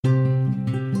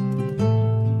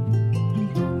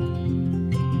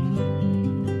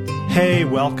Hey,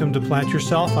 welcome to Plant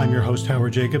Yourself. I'm your host,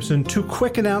 Howard Jacobson. Two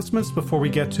quick announcements before we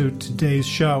get to today's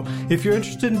show. If you're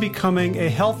interested in becoming a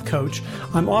health coach,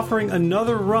 I'm offering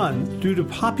another run due to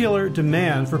popular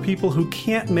demand for people who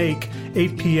can't make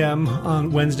 8 p.m.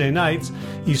 on Wednesday nights,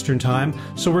 Eastern Time.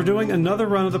 So we're doing another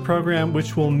run of the program,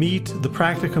 which will meet, the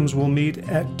practicums will meet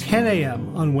at 10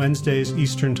 a.m. on Wednesdays,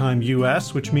 Eastern Time,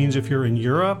 U.S., which means if you're in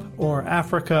Europe or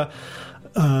Africa,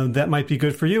 that might be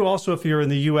good for you. Also, if you're in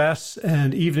the U.S.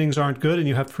 and evenings aren't good and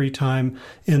you have free time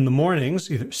in the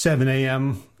mornings, either 7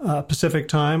 a.m. Pacific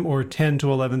time or 10 to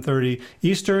 11:30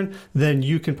 Eastern, then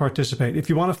you can participate. If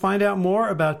you want to find out more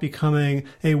about becoming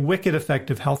a wicked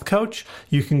effective health coach,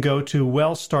 you can go to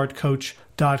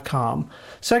wellstartcoach.com.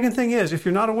 Second thing is, if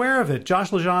you're not aware of it, Josh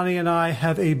LaJaunie and I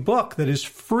have a book that is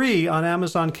free on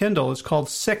Amazon Kindle. It's called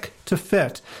Sick to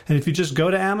Fit. And if you just go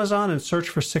to Amazon and search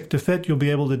for Sick to Fit, you'll be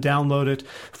able to download it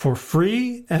for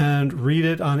free and read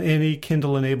it on any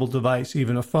Kindle-enabled device,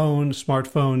 even a phone,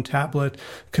 smartphone, tablet,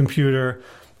 computer,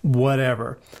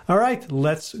 whatever. All right,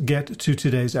 let's get to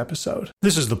today's episode.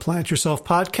 This is the Plant Yourself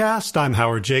podcast. I'm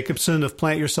Howard Jacobson of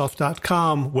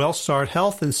PlantYourself.com, WellStart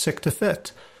Health, and Sick to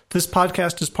Fit. This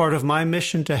podcast is part of my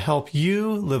mission to help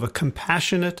you live a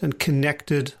compassionate and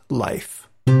connected life.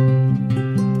 So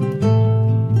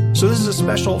this is a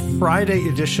special Friday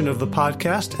edition of the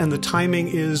podcast, and the timing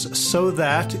is so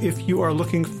that if you are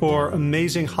looking for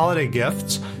amazing holiday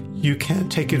gifts, you can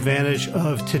take advantage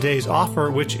of today's offer,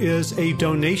 which is a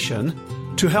donation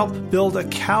to help build a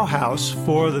cow house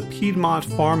for the Piedmont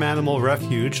Farm Animal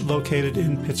Refuge located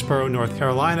in Pittsboro, North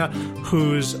Carolina,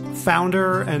 whose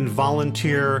founder and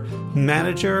volunteer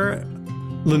manager,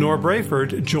 Lenore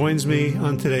Brayford, joins me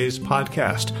on today's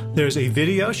podcast. There's a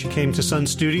video. She came to Sun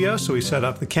Studio, so we set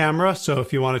up the camera. So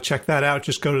if you want to check that out,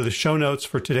 just go to the show notes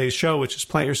for today's show, which is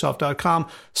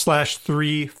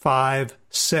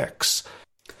plantyourself.com/356.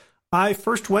 I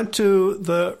first went to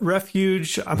the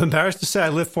refuge. I'm embarrassed to say I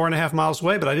live 4.5 miles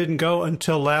away, but I didn't go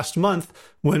until last month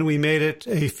when we made it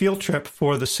a field trip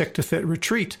for the Sick to Fit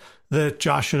retreat that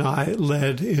Josh and I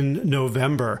led in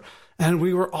November. And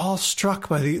we were all struck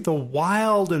by the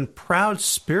wild and proud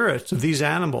spirits of these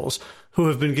animals who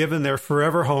have been given their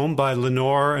forever home by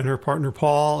Lenore and her partner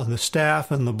Paul and the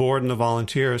staff and the board and the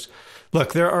volunteers.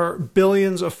 Look, there are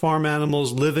billions of farm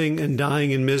animals living and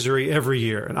dying in misery every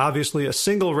year. And obviously a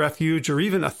single refuge or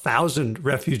even 1,000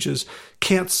 refuges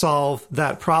can't solve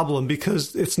that problem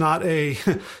because it's not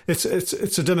it's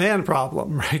a demand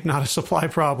problem, right? Not a supply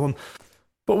problem.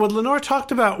 But what Lenore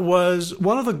talked about was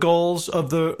one of the goals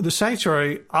of the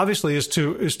sanctuary, obviously, is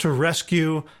to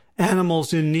rescue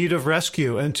animals in need of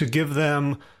rescue and to give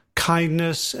them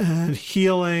kindness and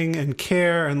healing and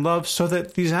care and love so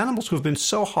that these animals who have been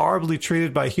so horribly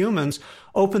treated by humans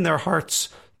open their hearts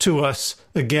to us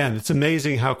again. It's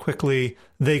amazing how quickly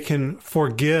they can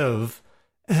forgive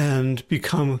and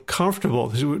become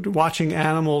comfortable. Watching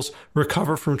animals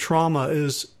recover from trauma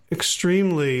is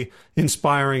extremely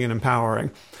inspiring and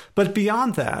empowering. But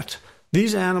beyond that,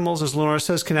 these animals, as Lenore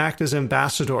says, can act as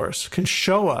ambassadors, can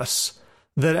show us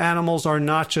that animals are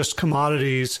not just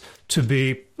commodities to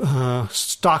be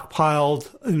stockpiled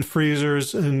in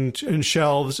freezers and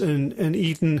shelves and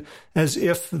eaten as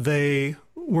if they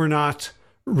were not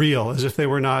real, as if they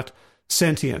were not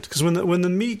sentient. Because when the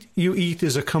meat you eat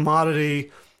is a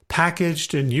commodity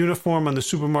packaged in uniform on the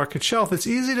supermarket shelf, it's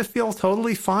easy to feel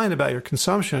totally fine about your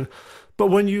consumption. But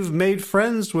when you've made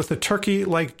friends with a turkey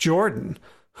like Jordan,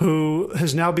 who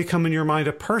has now become in your mind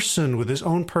a person with his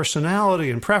own personality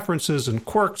and preferences and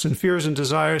quirks and fears and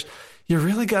desires, you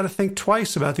really got to think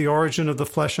twice about the origin of the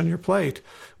flesh on your plate.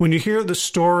 When you hear the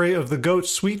story of the goat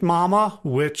Sweet Mama,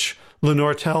 which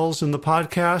Lenore tells in the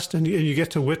podcast, and you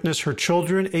get to witness her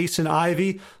children, Ace and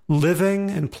Ivy,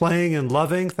 living and playing and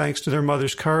loving thanks to their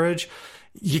mother's courage,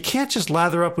 you can't just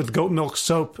lather up with goat milk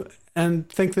soap and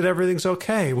think that everything's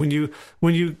okay. When you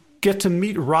get to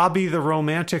meet Robbie the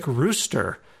romantic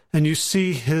rooster and you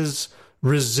see his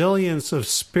resilience of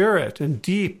spirit and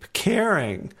deep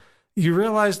caring, you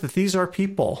realize that these are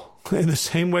people in the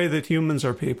same way that humans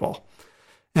are people.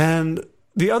 And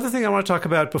the other thing I want to talk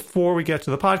about before we get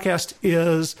to the podcast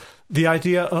is the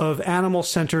idea of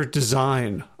animal-centered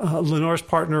design. Lenore's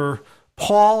partner,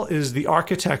 Paul, is the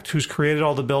architect who's created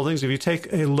all the buildings. If you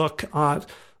take a look at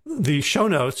the show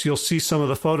notes, you'll see some of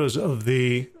the photos of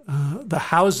the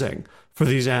housing for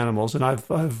these animals. And I've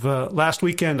last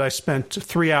weekend I spent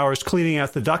 3 hours cleaning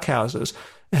out the duck houses,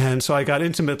 and so I got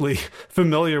intimately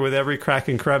familiar with every crack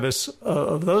and crevice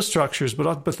of those structures.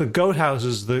 But the goat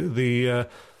houses, the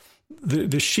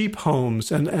sheep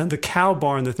homes, and the cow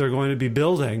barn that they're going to be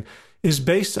building is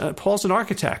based. Paul's an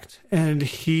architect, and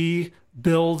he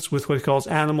builds with what he calls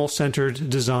animal-centered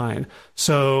design.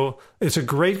 So it's a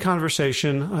great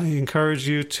conversation. I encourage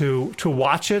you to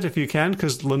watch it if you can,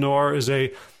 because Lenore is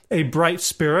a bright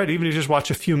spirit, even if you just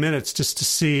watch a few minutes just to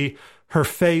see her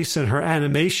face and her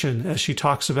animation as she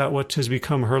talks about what has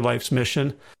become her life's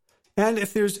mission. And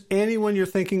if there's anyone you're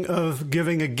thinking of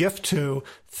giving a gift to,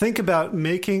 think about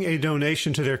making a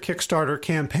donation to their Kickstarter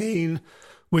campaign,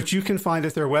 which you can find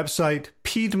at their website,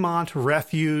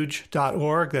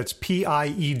 piedmontrefuge.org. That's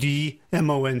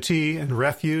Piedmont and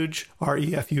refuge,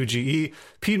 Refuge,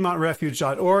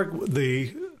 piedmontrefuge.org.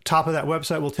 The top of that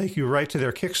website will take you right to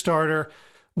their Kickstarter,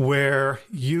 where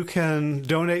you can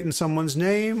donate in someone's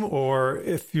name, or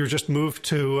if you're just moved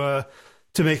to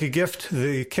make a gift,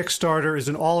 the Kickstarter is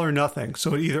an all or nothing.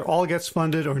 So it either all gets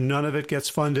funded or none of it gets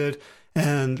funded.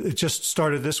 And it just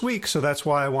started this week. So that's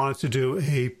why I wanted to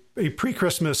do a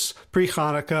pre-Christmas,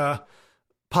 pre-Hanukkah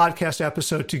podcast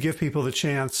episode to give people the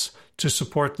chance to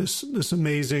support this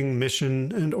amazing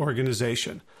mission and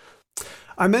organization.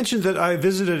 I mentioned that I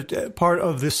visited part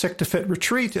of the Sick to Fit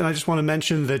retreat, and I just want to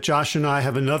mention that Josh and I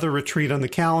have another retreat on the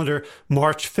calendar,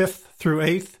 March 5th through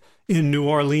 8th in New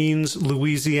Orleans,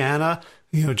 Louisiana.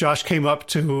 You know, Josh came up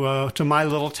to my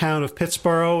little town of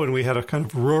Pittsburgh, and we had a kind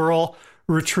of rural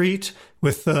retreat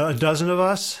with a dozen of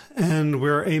us, and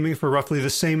we're aiming for roughly the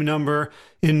same number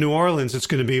in New Orleans. It's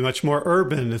going to be much more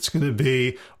urban. It's going to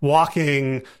be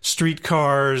walking,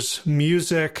 streetcars,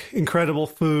 music, incredible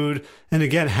food, and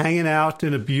again, hanging out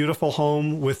in a beautiful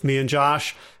home with me and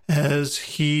Josh as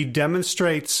he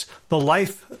demonstrates the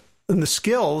life and the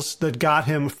skills that got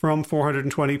him from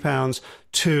 420 pounds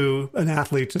to an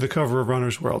athlete to the cover of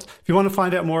Runner's World. If you want to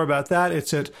find out more about that,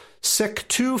 it's at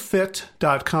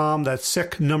sick2fit.com. That's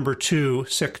sick number 2,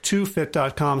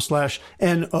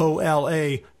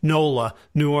 sick2fit.com/NOLA, NOLA,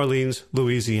 New Orleans,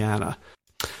 Louisiana.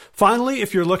 Finally,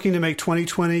 if you're looking to make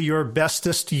 2020 your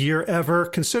bestest year ever,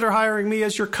 consider hiring me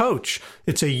as your coach.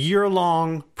 It's a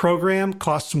year-long program,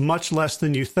 costs much less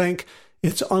than you think.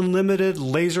 It's unlimited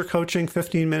laser coaching,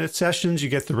 15-minute sessions. You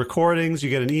get the recordings. You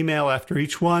get an email after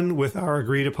each one with our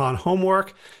agreed-upon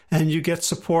homework, and you get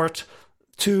support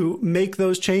to make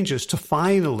those changes, to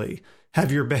finally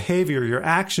have your behavior, your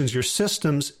actions, your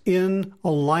systems in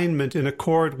alignment, in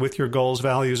accord with your goals,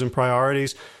 values, and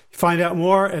priorities. Find out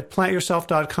more at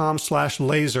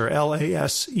plantyourself.com/laser,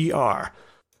 LASER.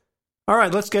 All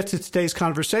right, let's get to today's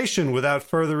conversation without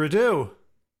further ado.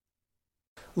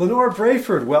 Lenore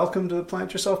Brayford, welcome to the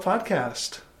Plant Yourself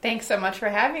podcast. Thanks so much for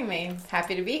having me.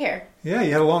 Happy to be here. Yeah,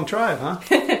 you had a long drive, huh?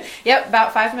 Yep,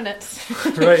 about 5 minutes.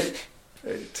 Right.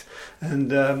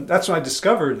 And that's when I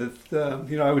discovered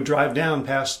that, I would drive down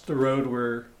past the road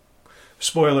where,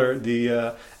 spoiler,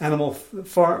 the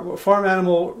farm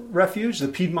animal refuge, the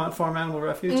Piedmont Farm Animal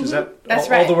Refuge. Mm-hmm. Is that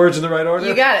all the words in the right order?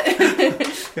 You got it.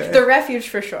 Okay. The refuge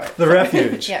for short. The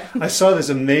refuge. Yeah. I saw this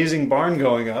amazing barn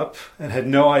going up and had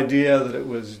no idea that it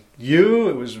was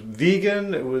it was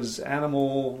vegan, it was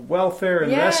animal welfare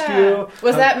and rescue.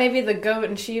 Was that maybe the goat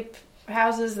and sheep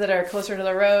houses that are closer to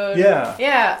the road?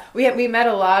 Yeah. We met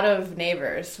a lot of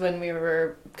neighbors when we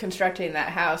were constructing that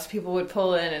house. People would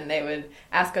pull in and they would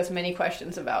ask us many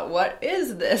questions about what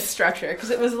is this structure, because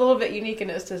it was a little bit unique in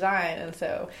its design, and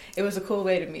so it was a cool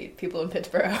way to meet people in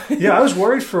Pittsburgh. Yeah, I was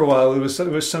worried for a while it was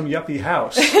some yuppie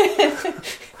house.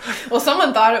 Well,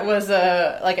 someone thought it was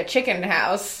like a chicken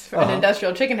house, an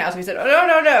industrial chicken house. We said,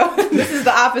 "Oh no, this is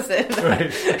the opposite."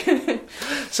 Right.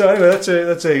 So anyway, that's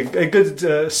a good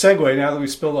segue now that we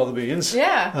spilled all the beans.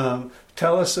 Yeah.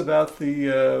 Tell us about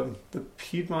the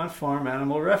Piedmont Farm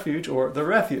Animal Refuge, or the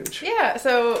Refuge. Yeah.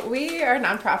 So we are a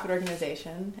nonprofit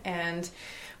organization, and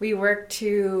we work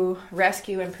to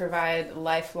rescue and provide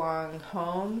lifelong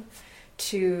home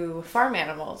to farm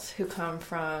animals who come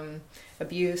from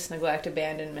abuse, neglect,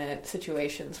 abandonment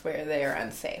situations where they are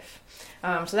unsafe.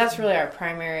 So that's really our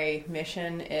primary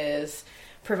mission, is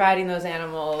providing those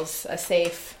animals a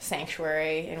safe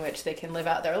sanctuary in which they can live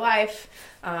out their life,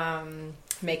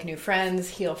 make new friends,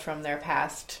 heal from their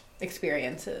past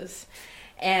experiences.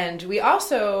 And we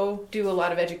also do a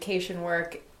lot of education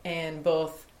work in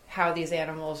both how these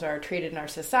animals are treated in our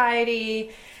society,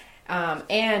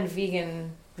 and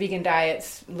vegan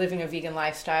diets, living a vegan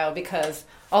lifestyle, because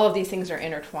all of these things are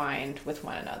intertwined with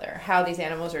one another. How these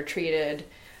animals are treated,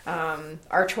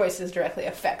 our choices directly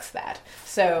affects that.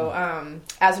 So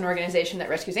as an organization that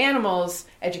rescues animals,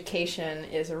 education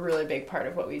is a really big part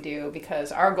of what we do,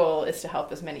 because our goal is to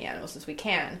help as many animals as we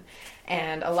can.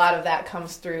 And a lot of that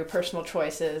comes through personal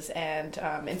choices and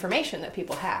information that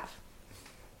people have.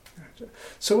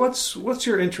 So what's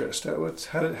your interest?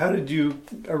 How did you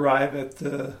arrive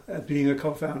at being a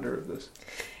co-founder of this?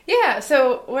 Yeah,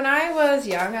 so when I was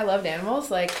young, I loved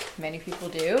animals, like many people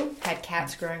do. Had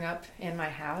cats growing up in my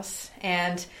house,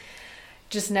 and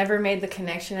just never made the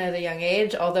connection at a young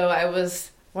age, although I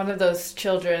was one of those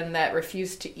children that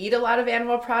refused to eat a lot of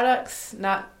animal products,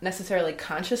 not necessarily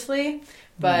consciously,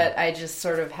 but I just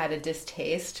sort of had a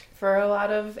distaste for a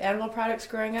lot of animal products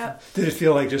growing up. Did it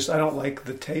feel like just, I don't like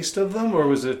the taste of them, or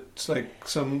was it like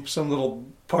some little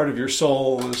part of your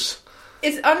soul was...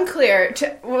 It's unclear.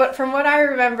 From what I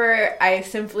remember, I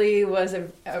simply was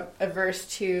averse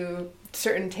to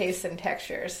certain tastes and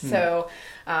textures. So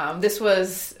this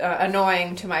was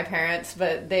annoying to my parents,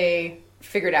 but they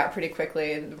figured out pretty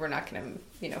quickly we're not going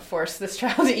to force this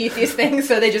child to eat these things.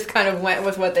 So they just kind of went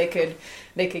with what they could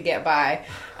get by.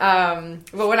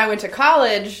 But when I went to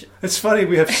college, it's funny,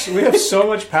 we have so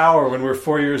much power when we're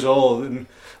 4 years old, and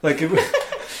like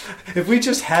if we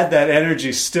just had that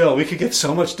energy still, we could get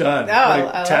so much done.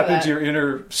 Oh, I tap love into your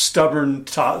inner stubborn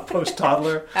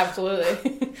post-toddler.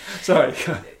 Absolutely. Sorry.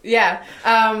 Yeah.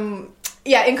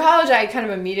 Yeah, in college, I kind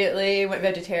of immediately went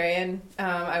vegetarian.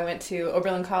 I went to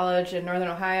Oberlin College in Northern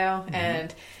Ohio,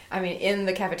 and I mean, in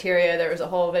the cafeteria, there was a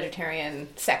whole vegetarian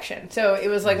section. So it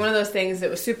was like one of those things that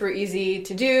was super easy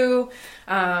to do.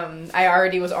 I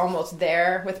already was almost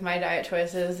there with my diet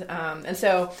choices. And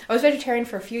so I was vegetarian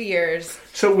for a few years.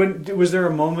 So was there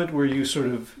a moment where you sort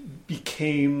of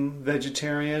became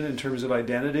vegetarian in terms of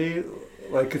identity?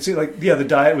 Like it seemed like, the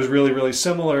diet was really, really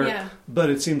similar, but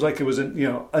it seems like it was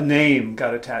a name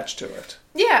got attached to it.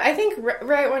 Yeah, I think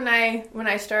right when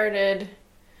I started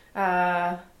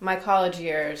my college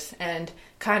years, and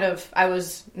kind of I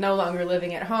was no longer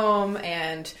living at home,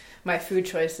 and my food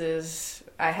choices,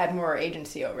 I had more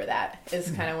agency over that.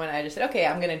 Is kind of when I just said, okay,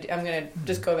 I'm gonna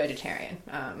just go vegetarian,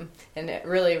 and it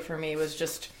really for me was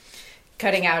just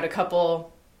cutting out a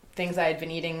couple things I had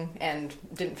been eating and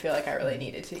didn't feel like I really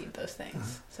needed to eat those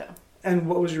things. So. And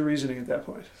what was your reasoning at that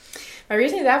point? My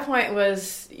reasoning at that point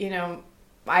was,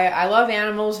 I love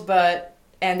animals,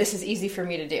 and this is easy for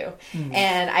me to do.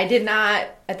 And I did not,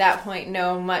 at that point,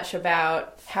 know much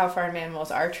about how farm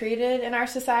animals are treated in our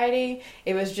society.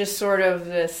 It was just sort of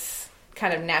this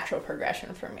kind of natural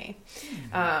progression for me.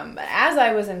 As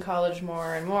I was in college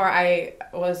more and more, I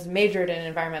was majored in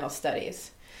environmental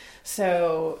studies.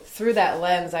 So through that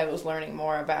lens, I was learning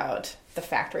more about the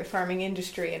factory farming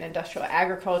industry and industrial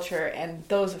agriculture and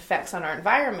those effects on our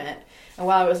environment. And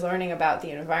while I was learning about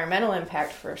the environmental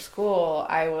impact for school,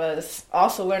 I was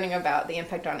also learning about the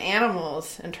impact on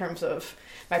animals in terms of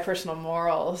my personal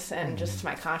morals and just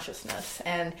my consciousness.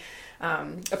 And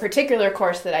a particular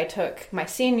course that I took my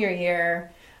senior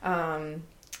year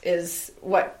is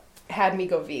what had me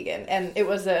go vegan. And it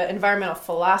was an environmental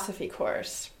philosophy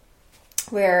course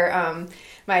where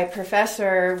my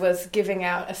professor was giving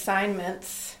out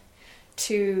assignments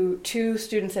to 2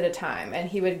 students at a time, and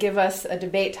he would give us a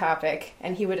debate topic,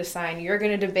 and he would assign, you're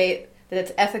going to debate that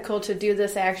it's ethical to do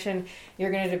this action,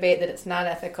 you're going to debate that it's not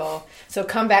ethical, so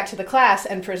come back to the class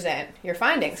and present your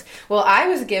findings. Well, I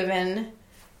was given,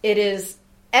 it is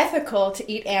ethical to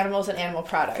eat animals and animal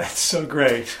products. That's so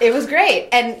great. It was great,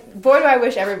 and boy, do I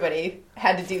wish everybody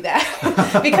had to do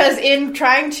that, because in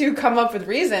trying to come up with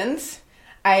reasons,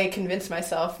 I convinced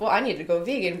myself, well, I need to go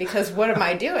vegan because what am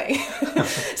I doing?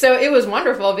 So it was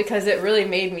wonderful because it really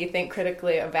made me think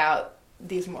critically about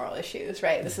these moral issues,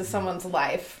 right? This is someone's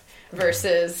life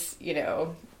versus,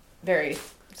 very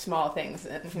small things,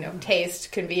 and,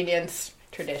 taste, convenience,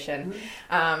 tradition.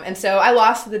 And so I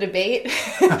lost the debate,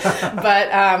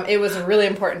 but it was a really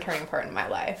important turning point in my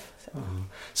life.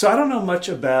 So I don't know much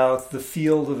about the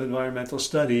field of environmental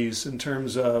studies in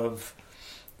terms of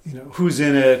who's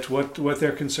in it, what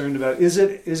they're concerned about. Is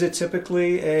it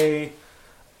typically a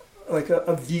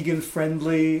vegan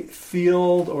friendly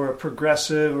field or a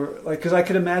progressive, or because I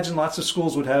could imagine lots of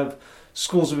schools would have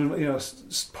schools of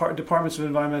departments of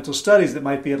environmental studies that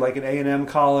might be at like an A&M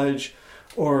college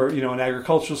or an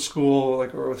agricultural school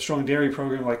or a strong dairy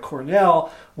program like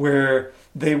Cornell, where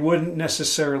they wouldn't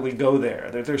necessarily go there.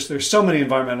 There's so many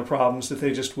environmental problems that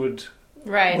they just would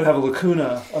have a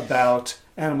lacuna about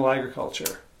animal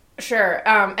agriculture. Sure.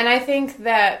 And I think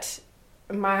that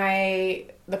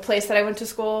the place that I went to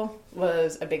school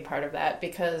was a big part of that,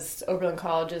 because Oberlin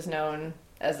College is known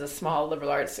as a small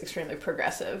liberal arts, extremely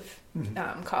progressive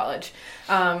college.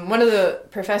 One of the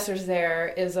professors there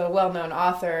is a well-known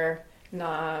author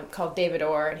called David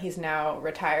Orr, and he's now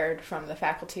retired from the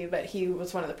faculty, but he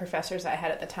was one of the professors I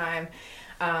had at the time.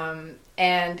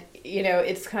 And,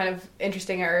 it's kind of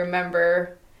interesting. I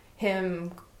remember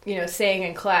him saying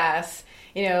in class,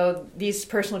 these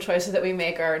personal choices that we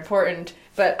make are important,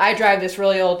 but I drive this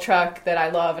really old truck that I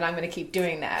love and I'm going to keep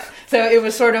doing that. So it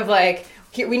was sort of like,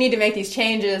 we need to make these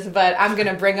changes, but I'm going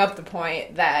to bring up the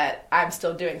point that I'm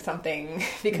still doing something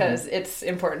because it's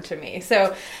important to me.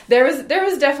 So there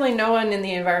was definitely no one in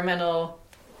the environmental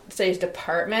studies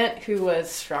department who was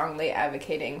strongly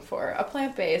advocating for a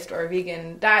plant-based or a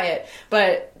vegan diet,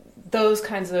 but those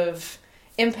kinds of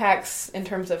impacts in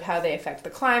terms of how they affect the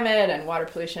climate and water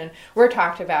pollution were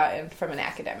talked about from an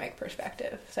academic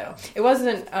perspective. So it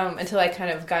wasn't until I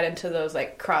kind of got into those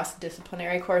like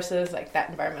cross-disciplinary courses, like that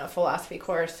environmental philosophy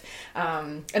course,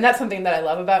 and that's something that I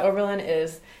love about Oberlin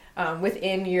is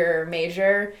within your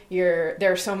major,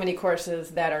 there are so many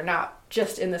courses that are not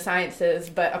just in the sciences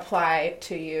but apply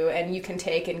to you, and you can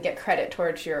take and get credit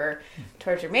towards your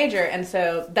major. And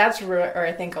so that's where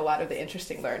I think a lot of the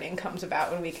interesting learning comes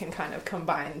about, when we can kind of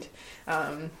combine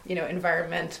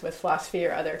environment with philosophy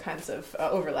or other kinds of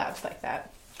overlaps like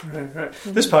that. Right.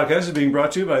 This podcast is being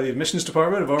brought to you by the admissions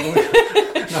department of Oberlin.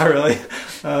 Not really.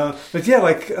 But yeah,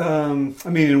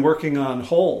 in working on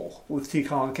Whole with T.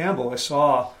 Colin Campbell, I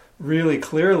saw really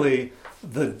clearly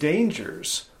the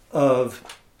dangers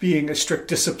of being a strict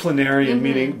disciplinarian,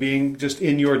 meaning being just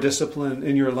in your discipline,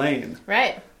 in your lane.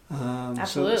 Right.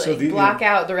 Absolutely. Block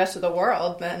out the rest of the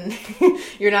world, then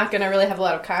you're not going to really have a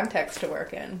lot of context to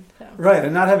work in. So. Right,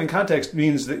 and not having context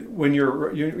means that when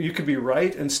you could be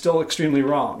right and still extremely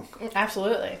wrong.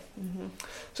 Absolutely. Mm-hmm.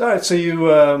 So, all right, so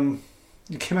you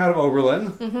came out of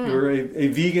Oberlin. You were a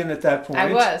vegan at that point.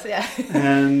 I was, yeah.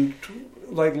 And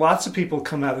like lots of people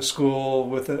come out of school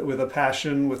with a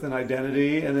passion, with an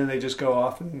identity, and then they just go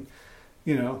off and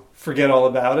forget all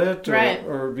about it,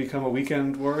 or become a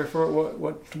weekend warrior for it.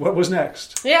 What was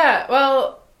next? Yeah,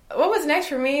 well, what was next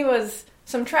for me was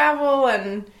some travel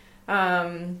and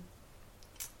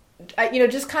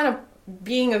just kind of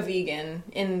being a vegan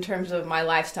in terms of my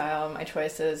lifestyle, my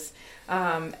choices,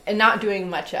 and not doing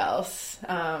much else.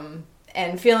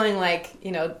 And feeling like,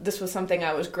 this was something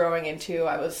I was growing into.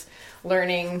 I was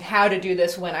learning how to do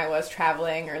this when I was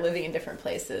traveling or living in different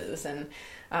places. And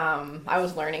I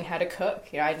was learning how to cook.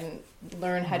 I didn't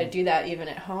learn how to do that even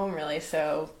at home, really.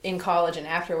 So in college and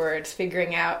afterwards,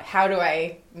 figuring out how do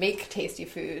I make tasty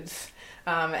foods,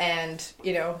 and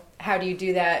how do you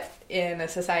do that in a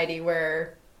society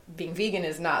where being vegan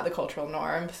is not the cultural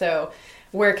norm. So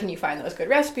where can you find those good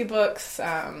recipe books,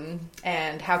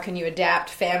 and how can you adapt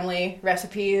family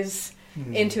recipes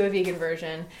into a vegan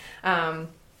version?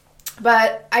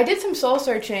 But I did some soul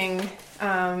searching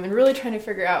and really trying to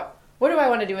figure out, what do I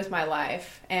want to do with my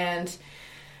life? And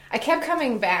I kept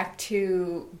coming back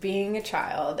to being a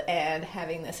child and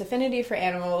having this affinity for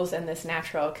animals and this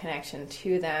natural connection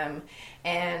to them.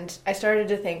 And I started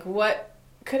to think, what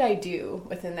could I do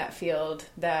within that field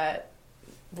that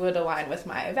would align with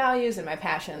my values and my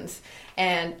passions?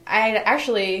 And I had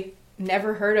actually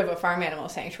never heard of a farm animal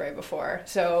sanctuary before.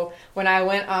 So when I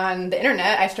went on the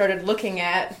internet, I started looking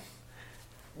at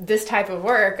this type of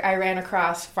work. I ran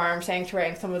across Farm Sanctuary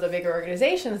and some of the bigger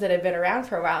organizations that had been around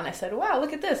for a while, and I said, wow,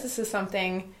 look at this. This is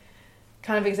something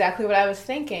kind of exactly what I was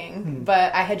thinking,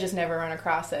 but I had just never run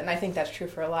across it. And I think that's true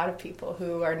for a lot of people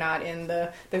who are not in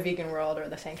the vegan world or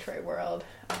the sanctuary world.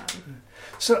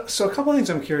 So a couple of things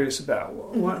I'm curious about.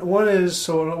 One is,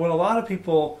 so when a lot of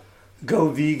people go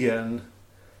vegan,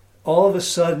 all of a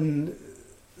sudden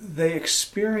they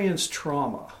experience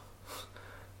trauma,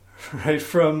 right?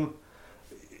 From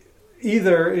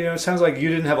either, it sounds like you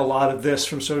didn't have a lot of this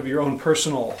from sort of your own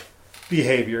personal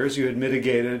behaviors. You had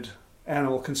mitigated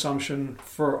animal consumption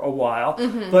for a while,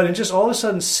 but in just all of a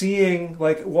sudden seeing,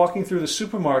 like walking through the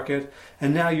supermarket,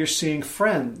 and now you're seeing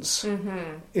friends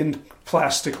in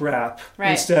plastic wrap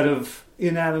instead of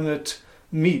inanimate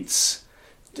meats.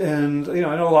 And, I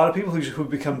know a lot of people who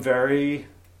become very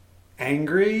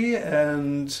angry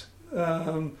and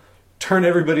turn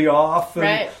everybody off.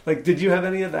 And, did you have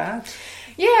any of that?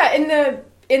 Yeah,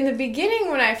 in the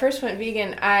beginning when I first went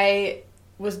vegan, I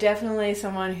was definitely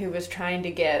someone who was trying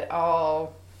to get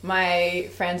all my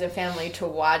friends and family to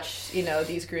watch,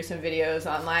 these gruesome videos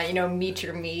online, Meet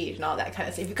Your Meat and all that kind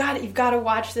of stuff. You've got to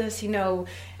watch this,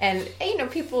 and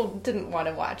people didn't want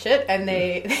to watch it, and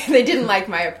they didn't like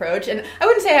my approach. And I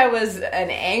wouldn't say I was an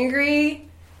angry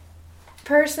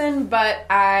person, but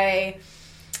I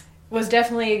was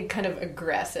definitely kind of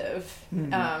aggressive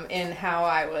in how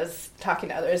I was talking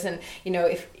to others. And,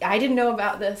 if I didn't know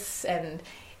about this, and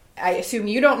I assume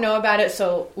you don't know about it,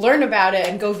 so learn about it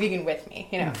and go vegan with me,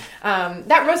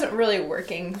 That wasn't really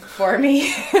working for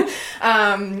me.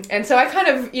 And so I kind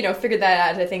of, figured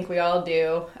that out, I think we all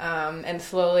do. And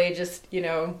slowly just,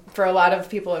 for a lot of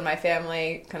people in my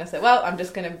family, kind of said, well, I'm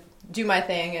just going to do my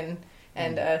thing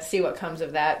and see what comes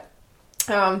of that.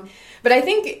 But I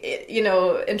think,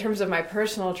 in terms of my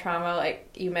personal trauma, like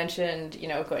you mentioned,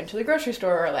 going to the grocery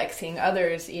store or like seeing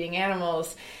others eating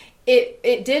animals,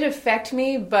 it did affect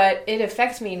me, but it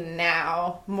affects me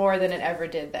now more than it ever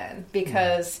did then,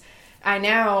 because I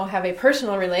now have a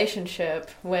personal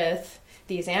relationship with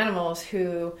these animals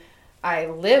who I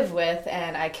live with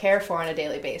and I care for on a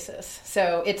daily basis.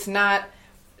 So it's not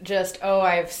just,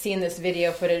 I've seen this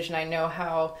video footage and I know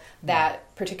how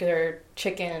that particular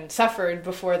chicken suffered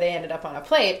before they ended up on a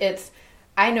plate. It's,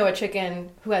 I know a chicken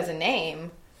who has a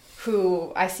name,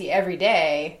 who I see every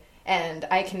day, and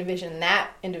I can envision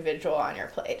that individual on your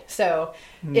plate. So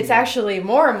it's actually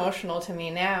more emotional to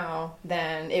me now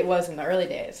than it was in the early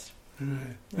days.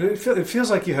 Right. It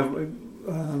feels like you have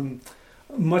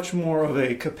much more of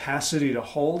a capacity to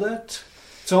hold it.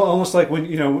 It's almost like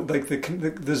when, like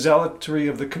the zealotry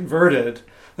of the converted,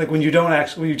 like when you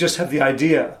just have the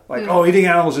idea, like, eating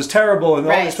animals is terrible and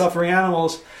all these suffering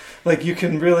animals, like you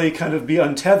can really kind of be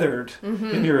untethered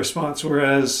in your response,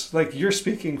 whereas like you're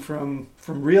speaking from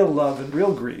real love and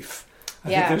real grief.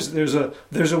 I think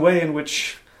there's a way in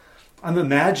which I'm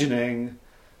imagining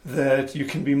that you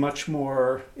can be much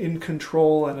more in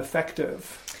control and effective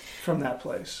from that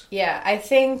place. Yeah, I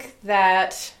think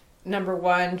that number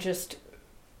one, just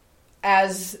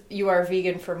as you are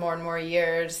vegan for more and more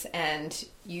years and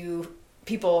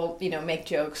people make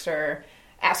jokes or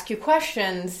ask you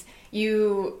questions,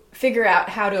 you figure out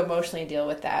how to emotionally deal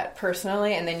with that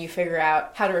personally, and then you figure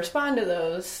out how to respond to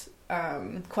those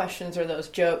questions or those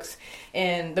jokes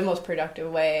in the most productive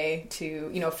way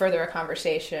to, further a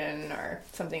conversation or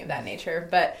something of that nature.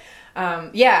 But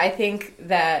I think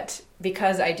that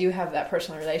because I do have that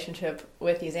personal relationship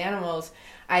with these animals,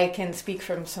 I can speak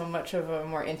from so much of a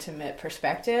more intimate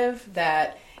perspective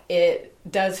that it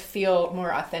does feel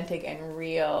more authentic and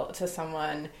real to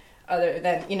someone other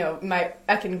than,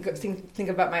 I can think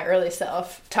about my early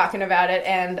self talking about it,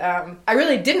 and I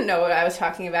really didn't know what I was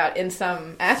talking about in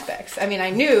some aspects. I mean, I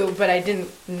knew, but I didn't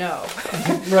know.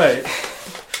 Right.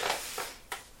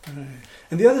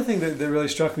 And the other thing that really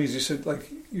struck me is you said, like,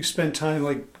 you spend time,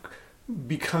 like,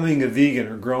 becoming a vegan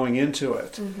or growing into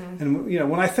it. And,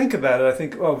 when I think about it, I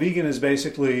think, vegan is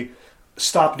basically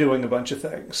stop doing a bunch of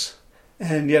things.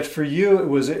 And yet for you, it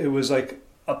was like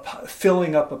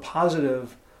filling up a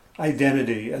positive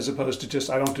identity as opposed to just,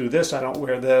 I don't do this, I don't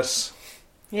wear this.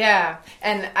 Yeah,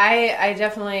 and I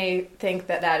definitely think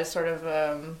that is sort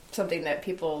of something that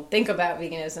people think about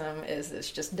veganism is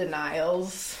it's just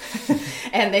denials,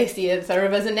 and they see it sort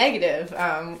of as a negative,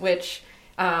 which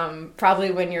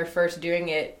probably when you're first doing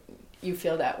it, you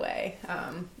feel that way.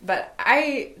 But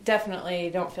I definitely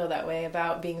don't feel that way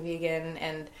about being vegan,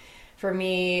 and for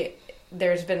me,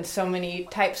 there's been so many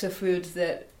types of foods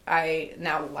that I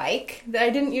now like that I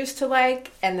didn't used to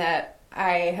like, and that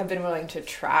I have been willing to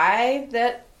try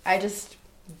that I just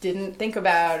didn't think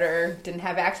about or didn't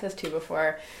have access to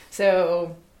before.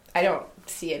 So I don't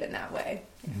see it in that way.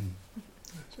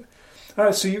 All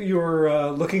right, so you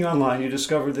were looking online. You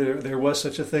discovered there was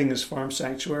such a thing as farm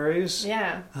sanctuaries.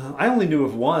 Yeah. I only knew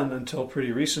of one until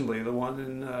pretty recently, the one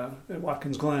in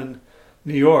Watkins Glen,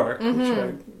 New York,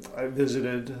 which I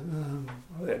visited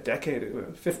a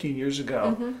decade, 15 years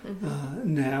ago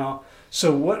now.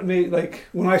 So what made, like,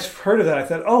 when I heard of that, I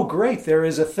thought, oh, great, there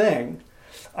is a thing.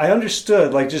 I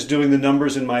understood, like, just doing the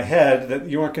numbers in my head, that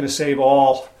you weren't going to save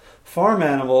all farm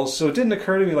animals, so it didn't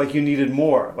occur to me like you needed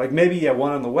more. Like maybe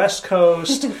one on the West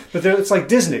Coast, but it's like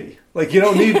Disney. Like you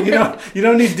don't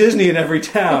need Disney in every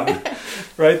town,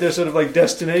 right? They're sort of like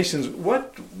destinations.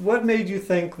 What made you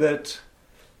think that,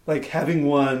 like, having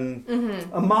one,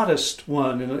 a modest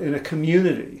one in a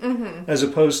community, as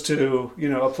opposed to,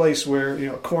 a place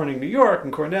where, Corning, New York,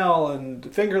 and Cornell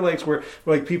and Finger Lakes, where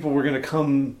like people were going to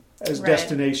come as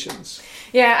destinations?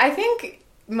 Yeah, I think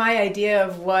my idea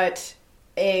of what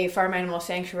a farm animal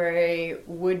sanctuary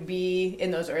would be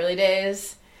in those early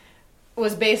days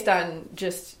was based on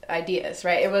just ideas,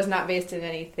 right? It was not based in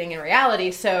anything in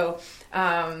reality. So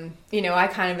I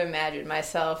kind of imagined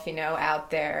myself,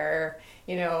 out there,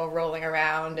 rolling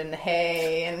around in the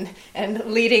hay and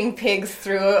leading pigs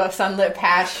through a sunlit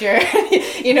pasture.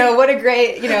 What a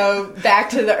great, back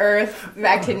to the earth,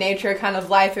 back to nature kind of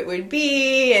life it would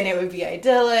be, and it would be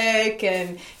idyllic,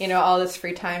 and, all this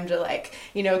free time to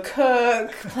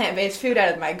cook plant-based food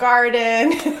out of my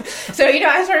garden. So,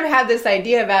 I sort of had this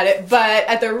idea about it, but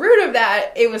at the root of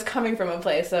that, it was coming from a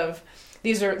place of,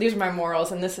 these are my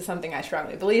morals, and this is something I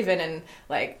strongly believe in, and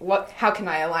how can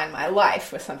I align my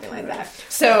life with something like that?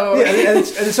 So yeah, and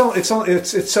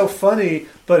it's so funny.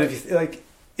 But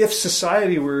if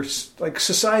society were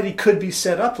society could be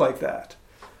set up like that,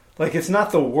 it's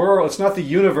not the world, it's not the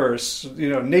universe,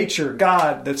 nature,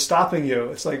 God that's stopping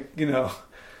you. It's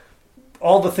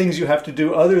all the things you have to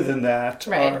do other than that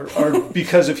are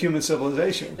because of human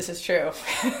civilization. This is true.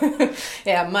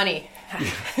 Yeah, money.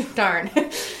 Darn.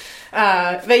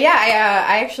 But yeah,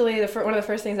 I actually, one of the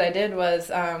first things I did was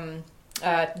do an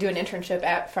internship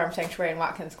at Farm Sanctuary in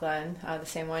Watkins Glen, the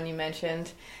same one you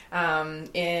mentioned,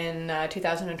 in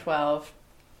 2012.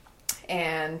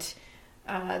 And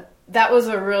that was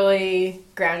a really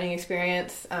grounding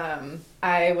experience.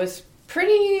 I was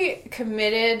pretty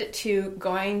committed to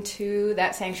going to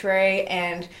that sanctuary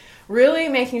and really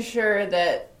making sure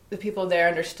that the people there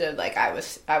understood I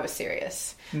was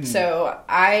serious. Mm-hmm. So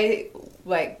I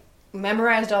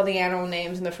memorized all the animal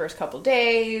names in the first couple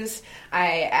days.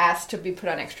 I asked to be put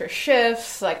on extra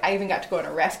shifts. I even got to go on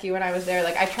a rescue when I was there.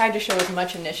 I tried to show as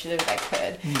much initiative as I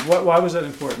could. Why was that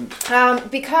important?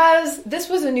 Because this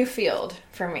was a new field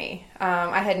for me.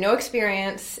 I had no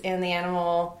experience in the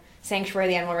animal sanctuary,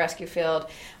 the animal rescue field.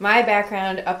 My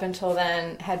background up until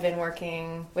then had been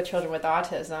working with children with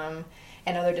autism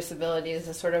and other disabilities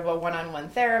as sort of a one-on-one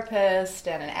therapist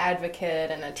and an advocate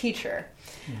and a teacher.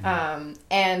 Mm-hmm.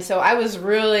 And so I was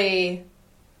really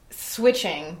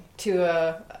switching to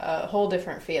a whole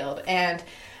different field. And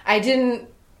I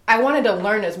wanted to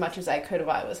learn as much as I could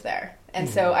while I was there. And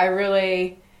mm-hmm. so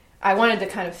I wanted to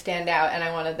kind of stand out, and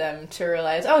I wanted them to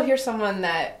realize, oh, here's someone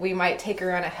that we might take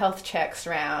her on a health checks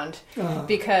round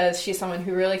because she's someone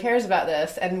who really cares about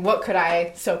this, and what could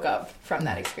I soak up from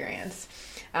that experience?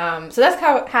 So that's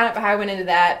how I went into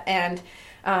that, and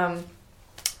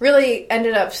really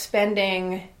ended up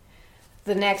spending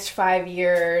the next 5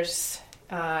 years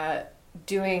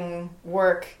doing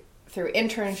work through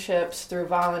internships, through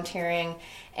volunteering,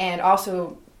 and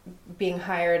also being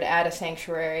hired at a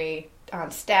sanctuary on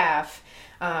staff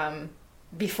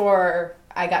before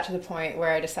I got to the point where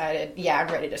I decided, yeah, I'm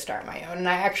ready to start my own. And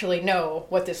I actually know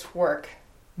what this work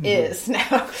is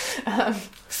now,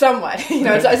 somewhat.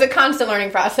 It's a constant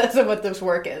learning process of what this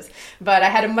work is. But I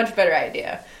had a much better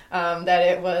idea that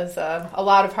it was a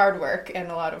lot of hard work and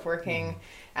a lot of working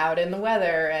out in the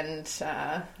weather and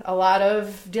a lot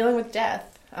of dealing with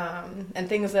death and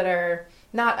things that are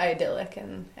not idyllic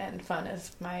and fun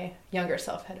as my younger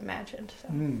self had imagined. So,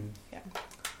 yeah.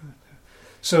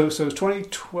 So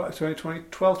 2012,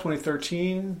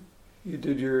 2013, you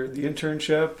did the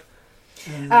internship.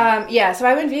 So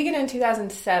I went vegan in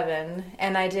 2007,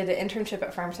 and I did an internship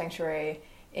at Farm Sanctuary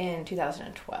in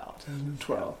 2012.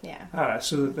 2012. Yeah. All right,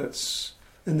 so that's,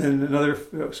 and then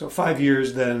 5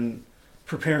 years then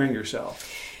preparing yourself.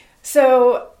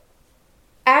 So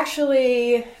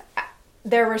actually,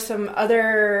 there were some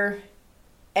other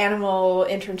animal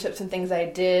internships and things I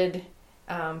did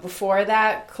before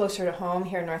that, closer to home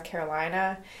here in North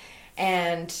Carolina,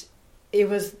 and it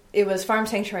was Farm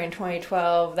Sanctuary in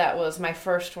 2012. That was my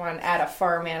first one at a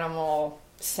farm animal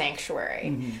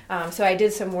sanctuary. Mm-hmm. So I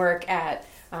did some work at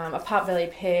a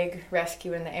potbelly pig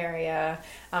rescue in the area,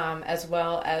 as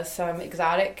well as some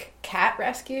exotic cat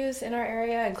rescues in our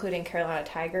area, including Carolina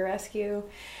Tiger Rescue.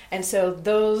 And so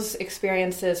those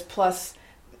experiences, plus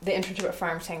the internship at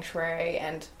Farm Sanctuary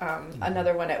and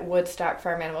another one at Woodstock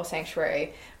Farm Animal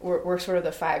Sanctuary, were sort of the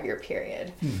 5-year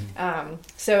period. Mm-hmm.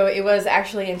 So it was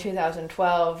actually in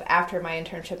 2012, after my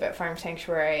internship at Farm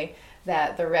Sanctuary,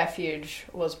 that the refuge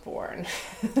was born.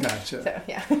 Gotcha. So,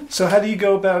 yeah. So how do you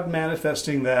go about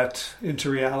manifesting that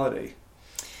into reality?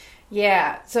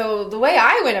 Yeah. So the way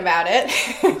I went about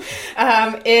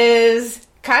it is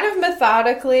kind of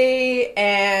methodically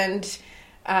and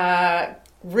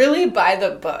really by the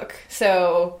book.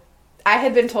 So I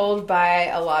had been told by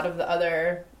a lot of the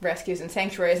other rescues and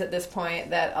sanctuaries at this point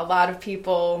that a lot of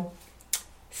people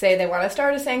say they want to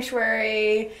start a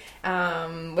sanctuary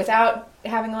without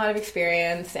having a lot of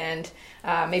experience, and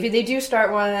maybe they do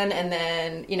start one, and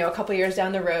then a couple years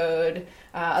down the road,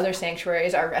 other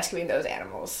sanctuaries are rescuing those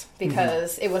animals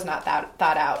because it was not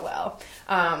thought out well.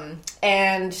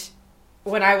 And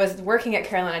when I was working at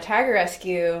Carolina Tiger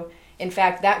Rescue in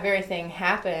fact, that very thing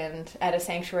happened at a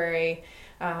sanctuary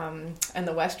in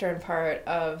the western part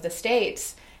of the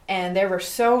States. And there were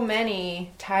so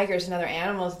many tigers and other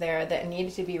animals there that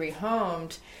needed to be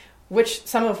rehomed,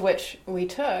 some of which we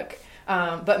took.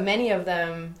 But many of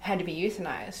them had to be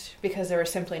euthanized because there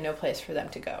was simply no place for them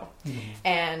to go. Mm-hmm.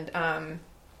 And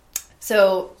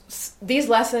so these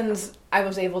lessons I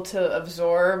was able to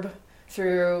absorb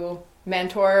through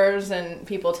mentors and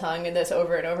people telling me this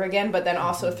over and over again, but then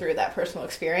also through that personal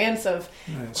experience of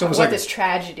this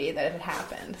tragedy that had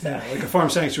happened. So. Yeah, like a farm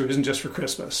sanctuary isn't just for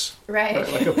Christmas. Right.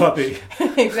 Like a puppy.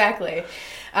 Exactly.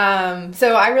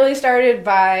 So I really started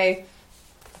by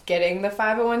getting the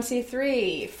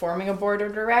 501c3, forming a board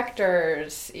of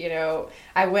directors.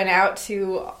 I went out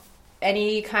to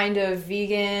any kind of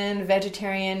vegan,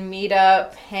 vegetarian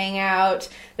meetup, hangout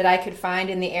that I could find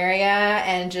in the area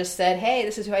and just said, hey,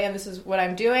 this is who I am, this is what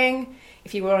I'm doing.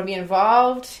 If you want to be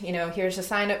involved, here's a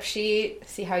sign-up sheet,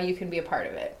 see how you can be a part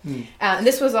of it. And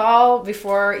this was all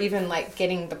before even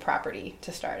getting the property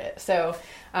to start it. So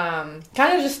kind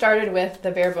of just started with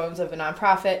the bare bones of a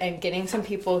nonprofit and getting some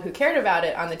people who cared about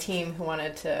it on the team who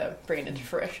wanted to bring it into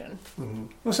fruition. Mm-hmm.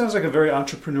 Well, it sounds like a very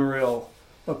entrepreneurial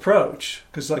approach,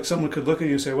 because someone could look at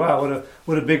you and say, wow,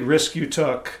 what a big risk you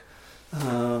took,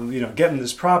 getting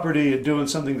this property and doing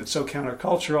something that's so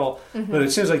countercultural. Mm-hmm. But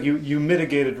it seems like you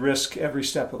mitigated risk every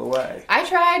step of the way. I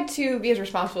tried to be as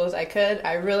responsible as I could.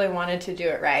 I really wanted to do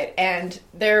it right. And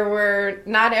there were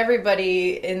not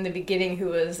everybody in the beginning who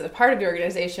was a part of the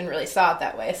organization really saw it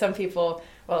that way. Some people,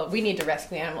 well, we need to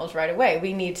rescue animals right away.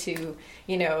 We need to,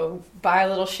 buy a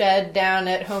little shed down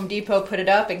at Home Depot, put it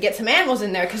up, and get some animals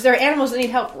in there because there are animals that need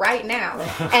help right now.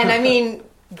 And I mean,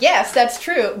 yes, that's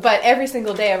true. But every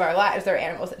single day of our lives, there are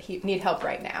animals that need help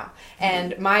right now.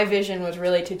 And my vision was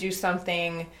really to do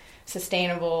something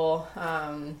sustainable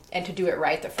and to do it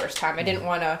right the first time. I didn't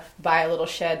want to buy a little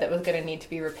shed that was going to need to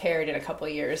be repaired in a couple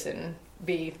of years and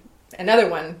be another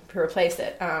one to replace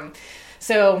it.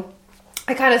 So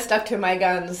I kind of stuck to my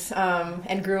guns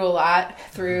and grew a lot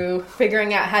through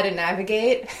figuring out how to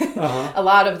navigate a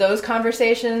lot of those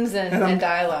conversations and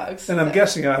dialogues. And I'm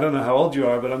guessing, I don't know how old you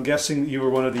are, but I'm guessing you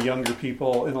were one of the younger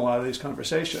people in a lot of these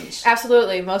conversations.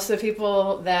 Absolutely. Most of the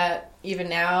people that even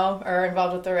now are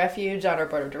involved with the refuge on our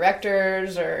board of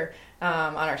directors or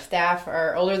on our staff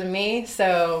are older than me.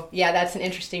 So, yeah, that's an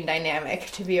interesting dynamic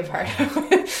to be a part of.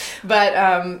 But,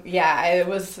 it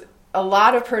was a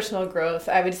lot of personal growth.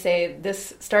 I would say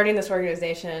starting this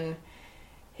organization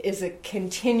is a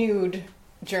continued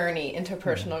journey into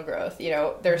personal growth.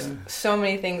 There's so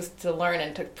many things to learn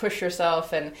and to push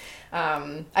yourself. And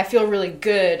I feel really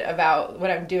good about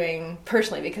what I'm doing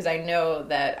personally because I know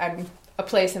that I'm a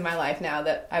place in my life now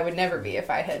that I would never be if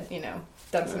I had,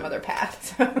 done some other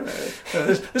path.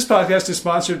 This podcast is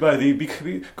sponsored by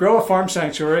the Grow a Farm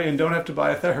Sanctuary and don't have to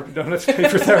buy don't have to pay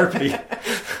for therapy.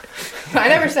 I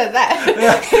never said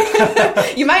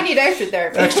that. You might need extra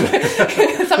therapy.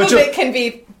 Some of it can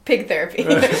be pig therapy.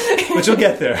 But you'll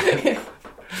get there.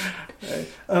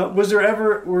 Was there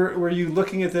ever, were you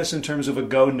looking at this in terms of a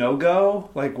go, no-go?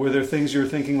 Were there things you were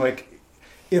thinking,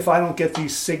 if I don't get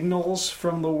these signals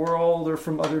from the world or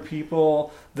from other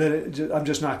people, that I'm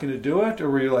just not going to do it? Or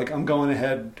were you I'm going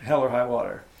ahead, hell or high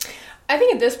water? I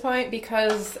think at this point,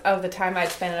 because of the time I'd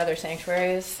spent in other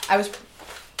sanctuaries, I was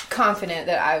confident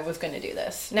that I was going to do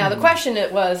this. Now, the question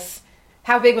was,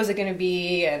 how big was it going to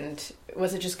be? And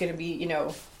was it just going to be,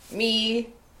 me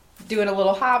doing a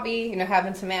little hobby,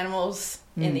 having some animals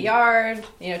in the yard,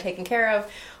 taken care of?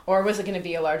 Or was it going to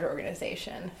be a larger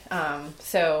organization?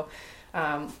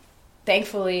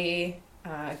 Thankfully,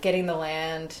 getting the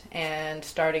land and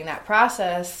starting that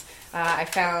process, I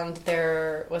found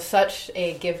there was such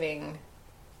a giving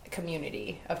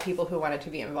community of people who wanted to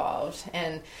be involved.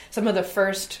 And some of the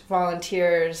first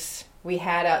volunteers we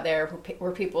had out there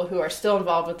were people who are still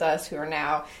involved with us, who are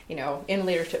now, in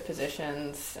leadership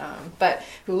positions, but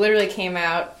who literally came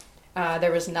out.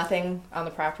 There was nothing on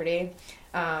the property.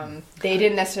 They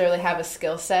didn't necessarily have a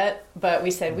skill set, but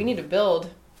we said, we need to build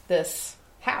this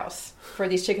house for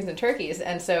these chickens and turkeys.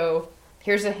 And so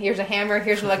here's a hammer,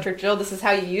 here's an electric drill, this is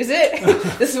how you use it,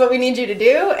 this is what we need you to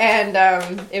do. And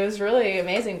it was really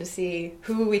amazing to see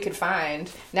who we could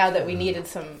find now that we needed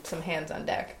some hands on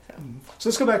deck. So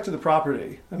let's go back to the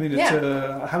property. I mean, it's,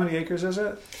 how many acres is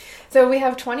it? So we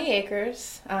have 20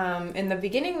 acres. In the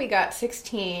beginning we got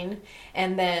 16,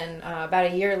 and then about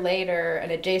a year later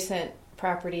an adjacent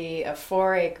property of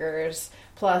 4 acres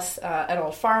plus an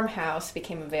old farmhouse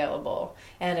became available,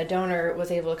 and a donor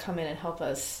was able to come in and help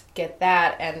us get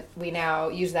that, and we now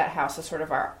use that house as sort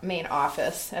of our main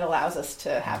office. It allows us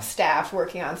to have staff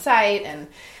working on site, and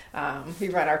we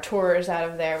run our tours out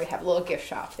of there. We have a little gift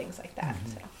shop, things like that.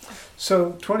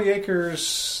 So 20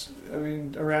 acres, I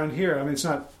mean, around here, I mean, it's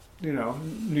not,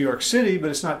 New York City,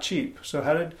 but it's not cheap. So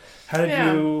how did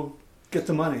you get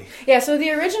the money? Yeah, so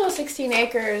the original 16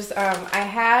 acres, I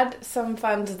had some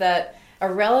funds that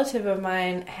a relative of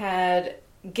mine had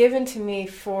given to me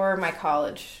for my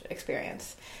college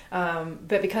experience.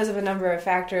 But because of a number of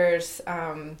factors,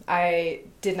 I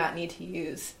did not need to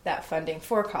use that funding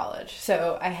for college.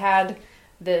 So I had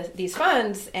these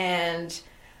funds, and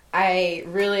I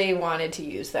really wanted to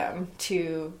use them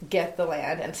to get the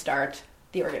land and start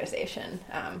the organization.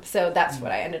 So that's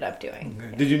what I ended up doing.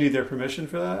 Okay. Did you need their permission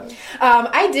for that?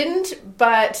 I didn't,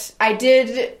 but I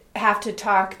did have to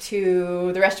talk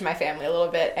to the rest of my family a little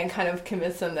bit and kind of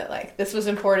convince them that this was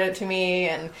important to me,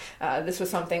 and this was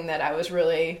something that I was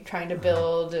really trying to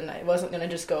build, and it wasn't going to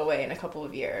just go away in a couple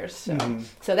of years.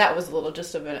 So that was a little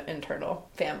just of an internal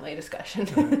family discussion.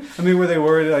 Right. I mean, were they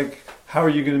worried, how are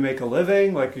you going to make a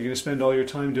living? You're going to spend all your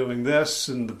time doing this,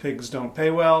 and the pigs don't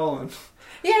pay well? And...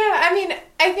 Yeah, I mean,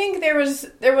 I think there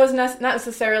was not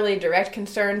necessarily direct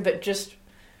concern, but just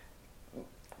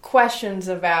questions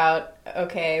about,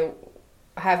 okay,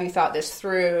 have you thought this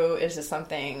through? Is this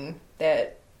something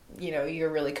that, you're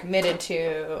really committed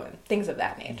to? And things of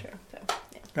that nature. So,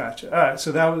 yeah. Gotcha. All right,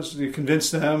 so that was, you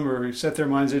convinced them or you set their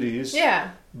minds at ease.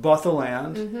 Yeah. Bought the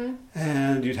land,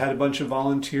 and you'd had a bunch of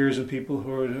volunteers and people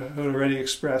who had already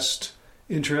expressed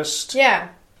interest. Yeah.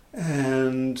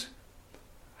 And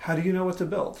how do you know what to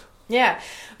build? Yeah.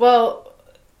 Well,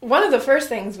 one of the first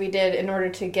things we did in order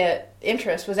to get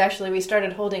interest was actually we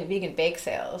started holding vegan bake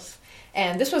sales.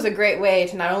 And this was a great way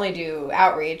to not only do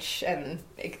outreach and,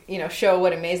 show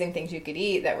what amazing things you could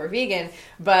eat that were vegan,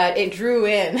 but it drew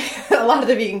in a lot of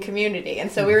the vegan community.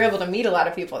 And so we were able to meet a lot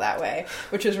of people that way,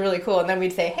 which was really cool. And then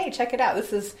we'd say, hey, check it out.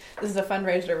 This is a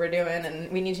fundraiser we're doing,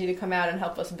 and we need you to come out and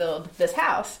help us build this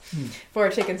house for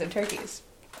chickens and turkeys.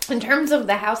 In terms of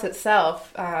the house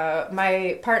itself,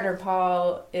 my partner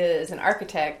Paul is an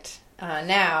architect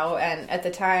now, and at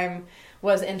the time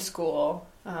was in school.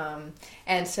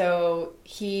 And so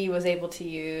he was able to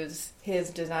use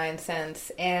his design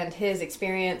sense and his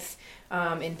experience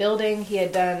in building. He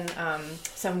had done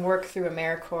some work through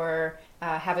AmeriCorps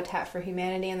Habitat for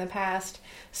Humanity in the past.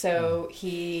 So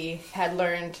he had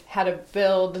learned how to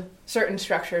build certain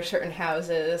structures, certain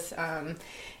houses.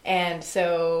 And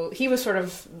so he was sort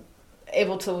of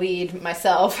able to lead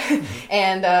myself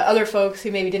and other folks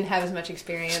who maybe didn't have as much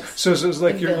experience. So it was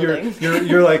like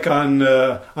you're like on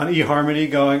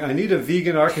eHarmony going, I need a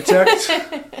vegan architect.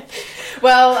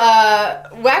 Well,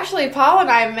 actually, Paul and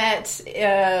I met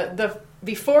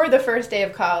before the first day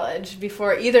of college,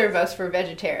 before either of us were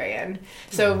vegetarian.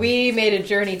 So we made a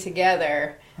journey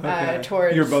together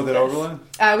towards. You were both at Oberlin?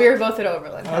 We were both at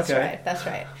Oberlin. That's right. That's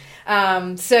right.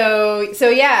 So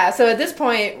at this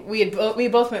point we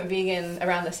both went vegan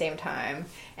around the same time,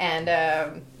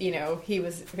 and he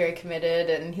was very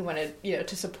committed, and he wanted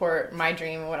to support my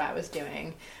dream and what I was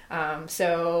doing.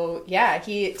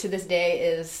 He to this day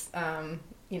is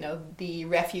the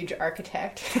refuge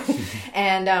architect,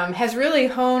 and has really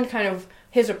honed kind of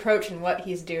his approach and what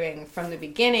he's doing from the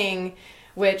beginning,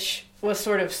 which was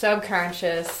sort of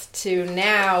subconscious, to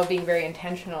now being very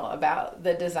intentional about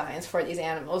the designs for these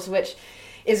animals, which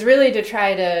is really to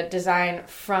try to design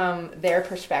from their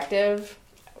perspective,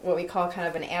 what we call kind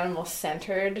of an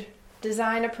animal-centered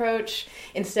design approach,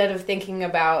 instead of thinking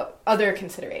about other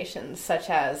considerations such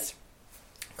as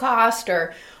cost,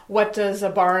 or what does a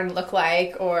barn look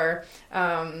like, or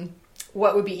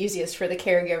what would be easiest for the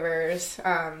caregivers.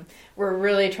 We're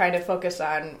really trying to focus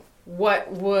on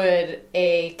what would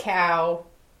a cow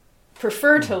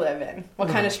prefer to live in? What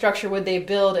kind of structure would they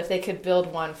build if they could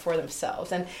build one for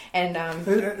themselves? And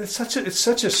it's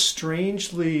such a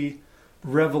strangely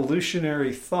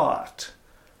revolutionary thought,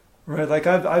 right? Like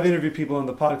I've interviewed people on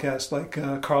the podcast, like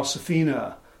Carl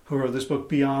Safina, who wrote this book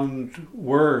Beyond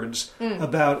Words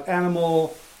about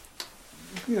animal,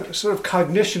 sort of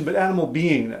cognition, but animal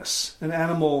beingness and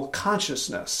animal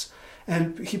consciousness.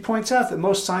 And he points out that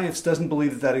most science doesn't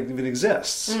believe that even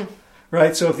exists,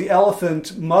 right? So if the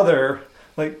elephant mother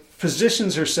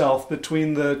positions herself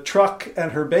between the truck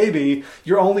and her baby,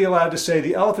 you're only allowed to say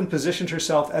the elephant positioned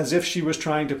herself as if she was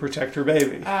trying to protect her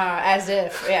baby. As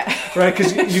if, yeah. Right,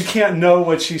 because you can't know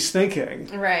what she's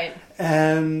thinking. Right.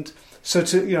 And So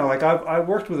like I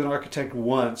worked with an architect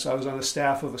once. I was on the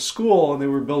staff of a school, and they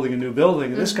were building a new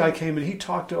building. And this guy came and he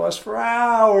talked to us for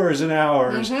hours and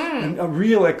hours. And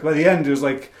like by the end, it was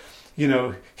like,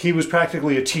 he was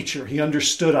practically a teacher. He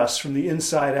understood us from the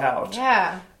inside out.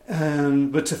 Yeah.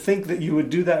 But to think that you would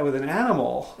do that with an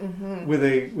animal, with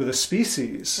a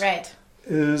species, right,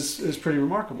 is pretty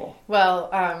remarkable.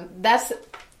 Well, that's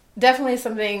definitely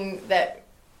something that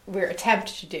we're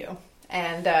attempting to do.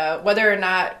 And whether or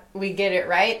not we get it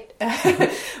right,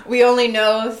 we only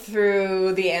know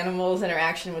through the animal's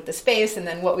interaction with the space and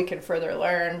then what we can further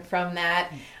learn from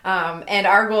that. And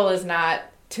our goal is not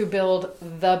to build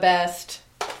the best,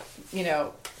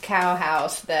 cow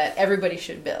house that everybody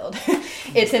should build.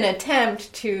 It's an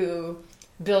attempt to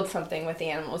build something with the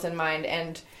animals in mind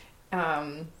and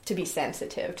to be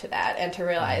sensitive to that and to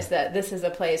realize that this is a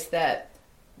place that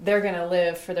they're going to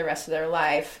live for the rest of their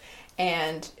life,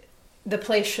 and the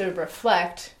place should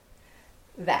reflect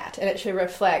that, and it should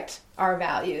reflect our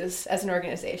values as an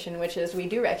organization, which is we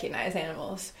do recognize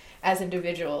animals as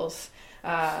individuals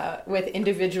with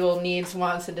individual needs,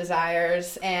 wants, and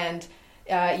desires. And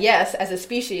yes, as a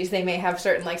species, they may have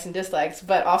certain likes and dislikes,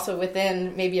 but also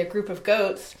within maybe a group of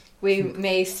goats, we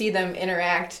may see them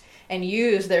interact and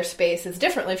use their spaces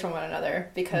differently from one another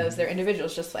because they're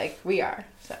individuals just like we are.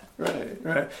 So.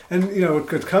 Right. And,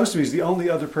 what comes to me is the only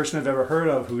other person I've ever heard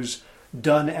of who's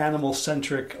done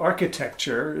animal-centric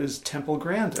architecture is Temple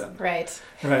Grandin. Right.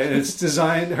 It's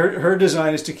designed, her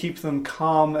design is to keep them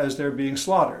calm as they're being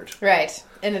slaughtered. Right.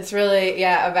 And it's really,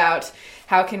 about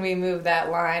how can we move that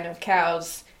line of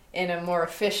cows in a more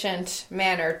efficient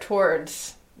manner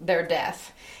towards their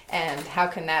death, and how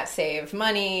can that save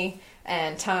money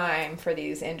and time for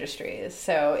these industries.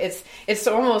 So it's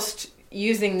almost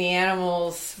using the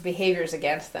animals' behaviors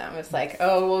against them. It's like,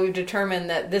 we've determined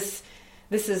that this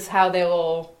is how they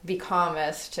will be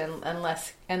calmest and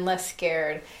less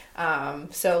scared.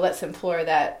 So let's employ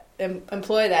that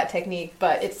technique,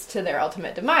 but it's to their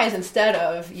ultimate demise instead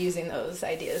of using those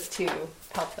ideas to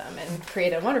help them and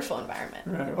create a wonderful environment.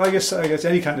 Right. Well, I guess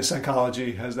any kind of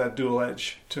psychology has that dual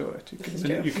edge to it.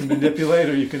 You can manipulate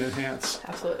or you can enhance.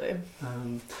 Absolutely.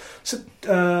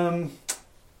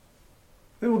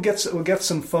 We'll get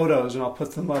some photos and I'll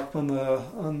put them up on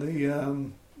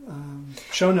the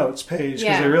show notes page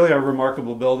because they really are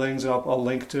remarkable buildings, and I'll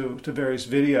link to various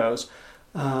videos.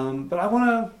 But I want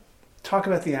to talk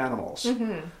about the animals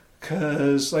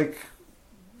because,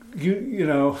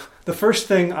 the first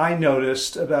thing I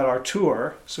noticed about our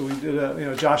tour. So we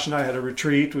did Josh and I had a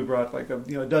retreat. We brought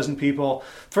a dozen people.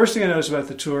 First thing I noticed about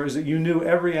the tour is that you knew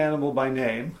every animal by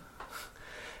name,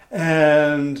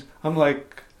 and I'm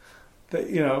like,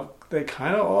 they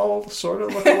kind of all sort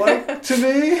of look alike to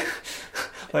me.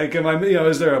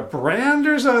 Is there a brand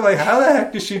or something? Like, how the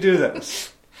heck does she do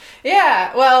this?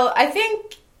 Yeah, well, I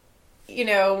think,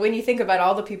 when you think about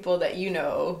all the people that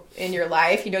in your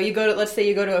life, let's say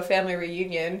you go to a family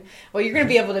reunion, well, you're going to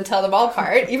be able to tell them all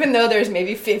apart, even though there's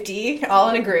maybe 50 all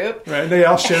in a group. Right, they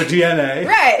all share DNA.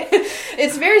 Right.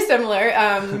 It's very similar.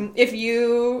 If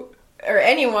you or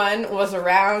anyone was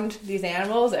around these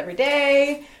animals every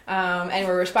day and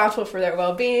were responsible for their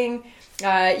well-being,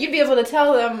 you'd be able to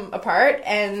tell them apart,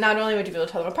 and not only would you be able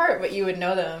to tell them apart, but you would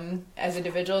know them as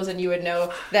individuals, and you would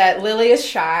know that Lily is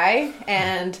shy,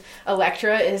 and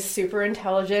Electra is super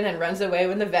intelligent and runs away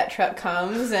when the vet truck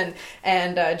comes, and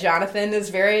Jonathan is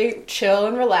very chill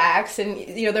and relaxed, and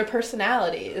their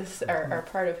personalities are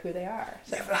part of who they are.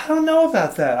 So. Yeah, but I don't know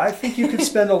about that. I think you could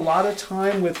spend a lot of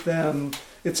time with them.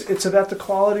 It's about the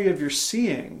quality of your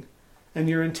seeing and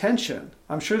your intention.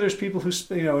 I'm sure there's people who,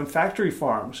 in factory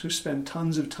farms who spend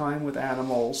tons of time with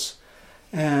animals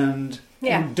and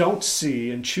don't see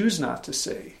and choose not to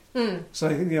see. So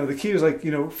I think, the key is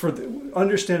for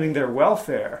understanding their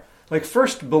welfare,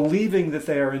 first believing that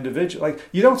they are individual.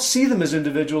 You don't see them as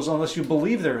individuals unless you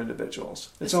believe they're individuals.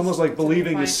 It's almost like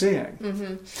believing is seeing.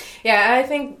 Mm-hmm. Yeah, and I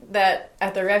think that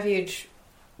at the Refuge,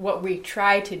 what we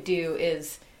try to do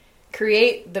is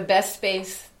create the best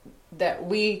space that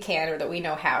we can or that we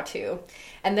know how to,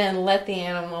 and then let the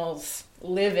animals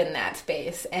live in that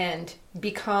space and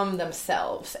become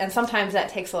themselves. And sometimes that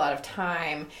takes a lot of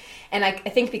time. And I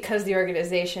think because the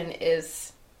organization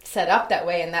is set up that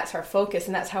way, and that's our focus,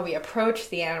 and that's how we approach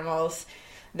the animals,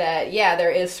 that,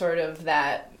 there is sort of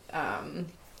that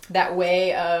that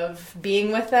way of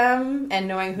being with them and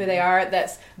knowing who they are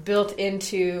that's built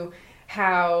into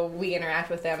how we interact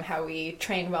with them, how we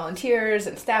train volunteers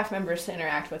and staff members to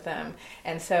interact with them.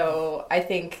 And so I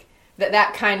think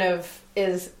that kind of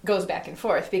goes back and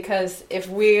forth, because if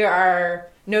we are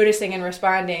noticing and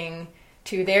responding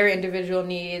to their individual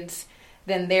needs,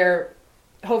 then they're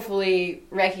hopefully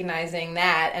recognizing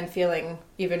that and feeling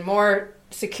even more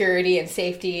security and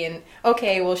safety, and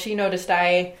okay, well, she noticed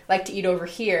I like to eat over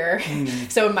here,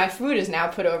 so my food is now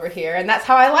put over here, and that's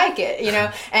how I like it,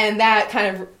 and that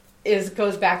kind of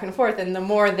goes back and forth, and the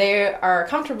more they are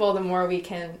comfortable, the more we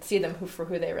can see them for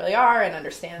who they really are and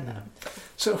understand them.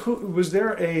 So was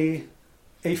there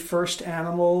a first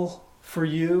animal for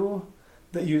you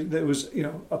that was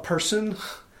a person?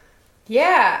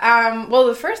 Yeah, well,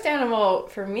 the first animal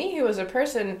for me who was a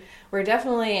person were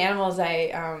definitely animals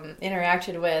I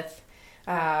interacted with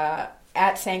at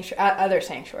other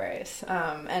sanctuaries,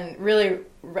 and really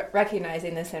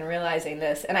recognizing this and realizing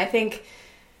this. And I think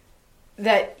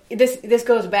that this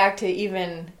goes back to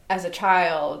even as a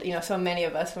child, so many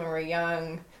of us when we're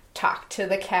young talk to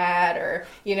the cat or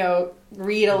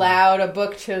read aloud a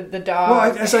book to the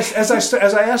dog. Well, as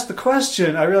I asked the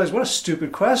question, I realized what a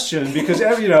stupid question, because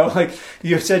like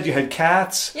you said you had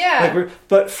cats. Yeah.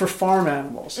 But for farm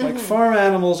animals, like farm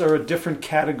animals are a different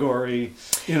category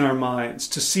in our minds.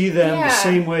 To see them the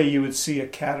same way you would see a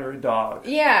cat or a dog.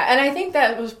 Yeah, and I think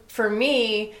that was for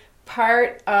me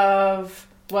part of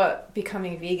what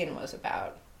becoming vegan was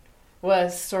about.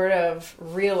 Was sort of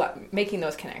making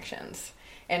those connections.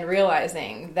 And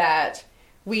realizing that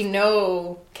we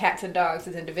know cats and dogs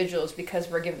as individuals because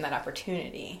we're given that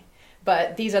opportunity.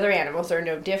 But these other animals are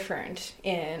no different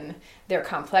in their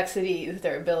complexities,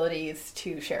 their abilities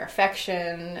to share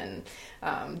affection,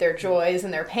 and their joys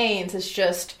and their pains. It's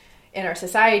just, in our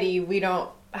society, we don't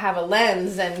have a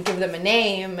lens and give them a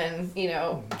name and,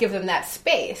 give them that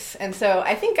space. And so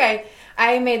I think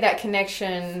I made that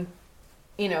connection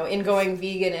in going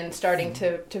vegan and starting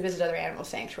to visit other animal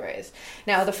sanctuaries.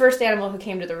 Now, the first animal who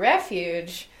came to the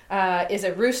refuge is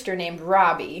a rooster named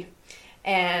Robbie.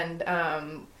 And,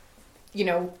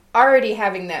 already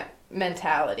having that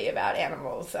mentality about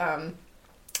animals.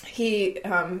 He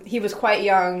was quite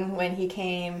young when he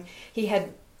came. He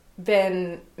had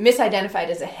been misidentified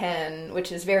as a hen,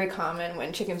 which is very common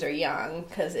when chickens are young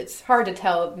because it's hard to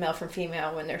tell male from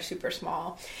female when they're super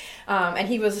small. And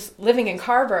he was living in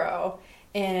Carborough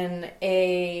in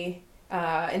a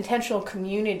intentional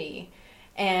community,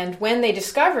 and when they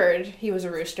discovered he was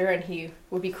a rooster and he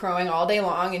would be crowing all day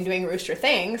long and doing rooster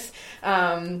things,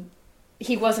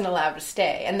 he wasn't allowed to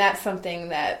stay. And that's something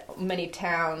that many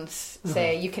towns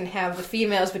say, you can have the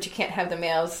females but you can't have the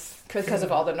males because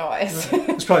of all the noise.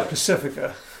 It's probably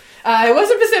Pacifica. It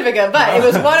wasn't Pacifica, but it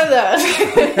was one of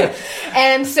those.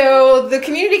 And so the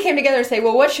community came together and say,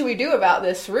 well, what should we do about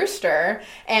this rooster?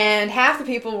 And half the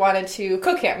people wanted to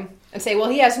cook him and say, well,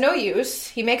 he has no use.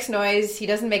 He makes noise. He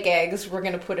doesn't make eggs. We're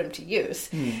going to put him to use.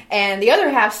 And the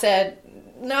other half said,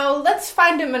 no, let's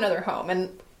find him another home.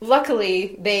 And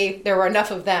luckily, there were enough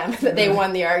of them that they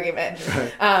won the argument.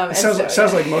 Right. It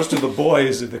sounds like most of the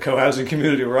boys in the co-housing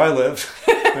community where I live.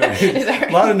 Right?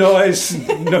 A lot of noise,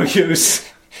 no use.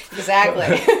 Exactly.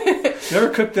 Never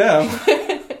cooked them.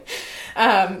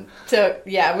 So,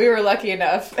 yeah, we were lucky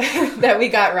enough that we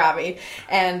got Robbie.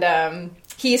 And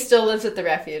he still lives at the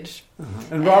refuge.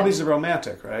 And Robbie's a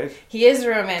romantic, right? He is a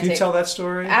romantic. Can you tell that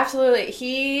story?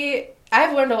 Absolutely.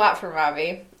 I've learned a lot from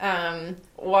Robbie.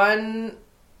 One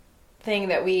thing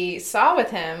that we saw with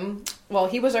him, well,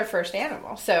 he was our first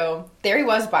animal. So there he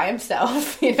was by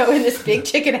himself, in this big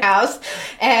chicken house.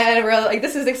 And we're like,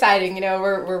 this is exciting.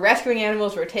 We're rescuing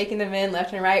animals. We're taking them in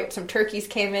left and right. Some turkeys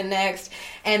came in next.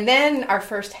 And then our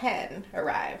first hen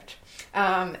arrived.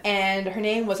 And her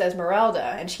name was Esmeralda.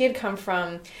 And she had come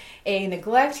from a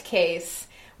neglect case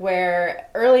where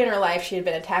early in her life she had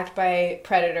been attacked by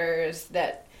predators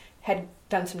that had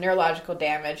done some neurological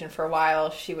damage, and for a while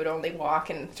she would only walk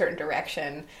in a certain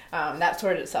direction. That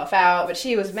sorted itself out, but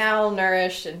she was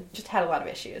malnourished and just had a lot of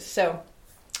issues. So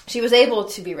she was able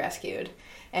to be rescued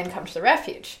and come to the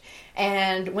refuge.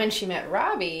 And when she met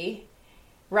Robbie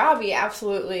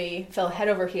absolutely fell head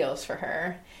over heels for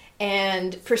her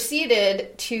and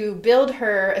proceeded to build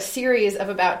her a series of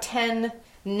about 10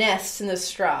 nests in the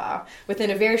straw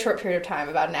within a very short period of time,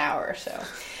 about an hour or so.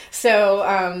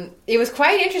 So it was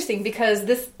quite interesting because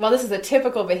this is a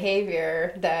typical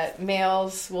behavior that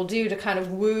males will do to kind of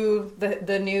woo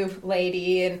the new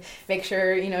lady and make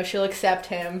sure, she'll accept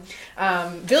him.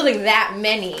 Building that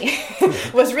many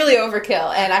was really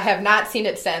overkill, and I have not seen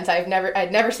it since. I'd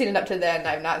never seen it up to then, and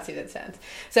I've not seen it since.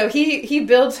 So he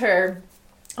builds her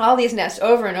all these nests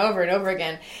over and over and over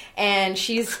again, and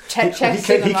she's checking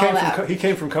them all out. He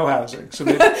came from co-housing, so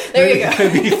maybe, there you go.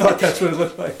 Maybe he thought that's what it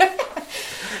looked like.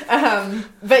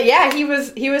 But he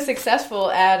was successful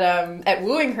at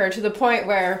wooing her to the point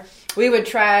where we would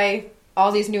try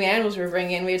all these new animals we were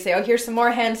bringing in, we would say, oh, here's some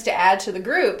more hens to add to the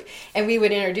group. And we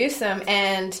would introduce them.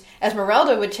 And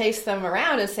Esmeralda would chase them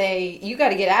around and say, you got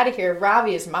to get out of here.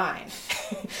 Ravi is mine.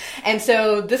 And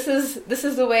so this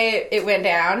is the way it went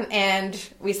down. And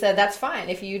we said, that's fine.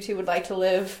 If you two would like to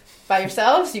live by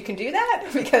yourselves, you can do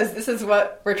that. Because this is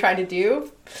what we're trying to do,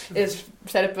 is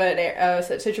set up a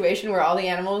situation where all the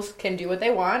animals can do what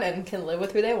they want and can live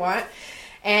with who they want.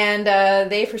 And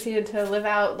they proceeded to live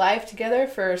out life together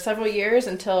for several years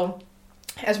until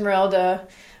Esmeralda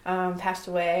passed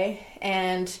away.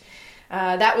 And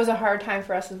that was a hard time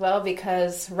for us as well,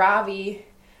 because Ravi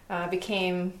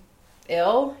became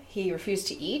ill. He refused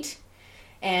to eat.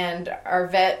 And our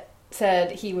vet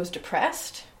said he was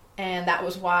depressed. And that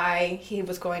was why he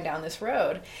was going down this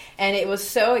road. And it was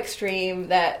so extreme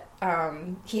that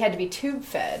he had to be tube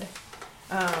fed.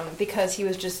 Because he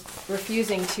was just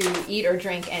refusing to eat or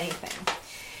drink anything.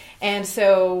 And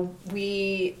so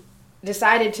we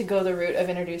decided to go the route of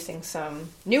introducing some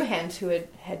new hens who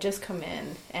had just come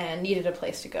in and needed a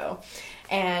place to go.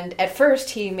 And at first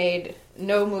he made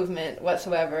no movement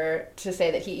whatsoever to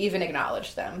say that he even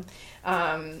acknowledged them.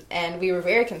 And we were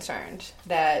very concerned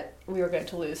that we were going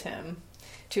to lose him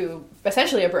to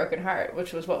essentially a broken heart,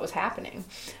 which was what was happening.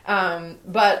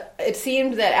 But it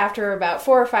seemed that after about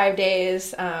 4 or 5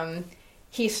 days,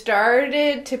 he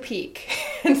started to peak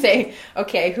and say,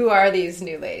 okay, who are these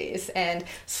new ladies? And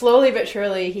slowly but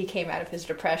surely he came out of his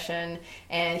depression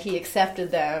and he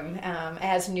accepted them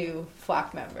as new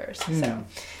flock members. So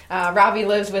Ravi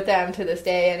lives with them to this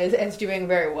day and is doing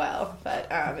very well. But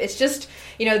it's just,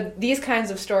 these kinds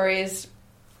of stories.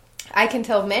 I can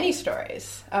tell many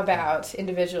stories about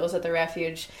individuals at the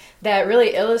refuge that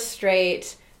really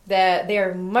illustrate that they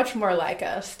are much more like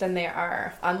us than they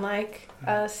are unlike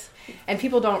us. And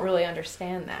people don't really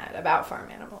understand that about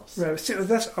farm animals. Right. So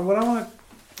that's what I want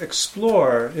to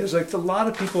explore is like a lot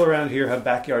of people around here have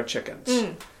backyard chickens.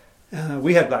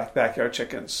 We had backyard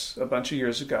chickens a bunch of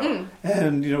years ago.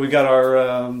 And, we got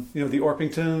our, the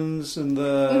Orpingtons and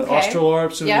the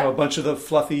Australorps and a bunch of the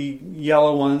fluffy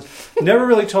yellow ones. Never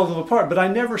really told them apart, but I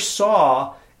never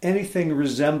saw anything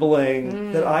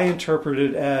resembling that I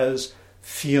interpreted as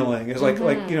feeling. It's like,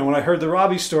 when I heard the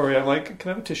Robbie story, I'm like,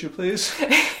 can I have a tissue, please?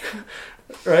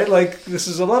 Right? Like, this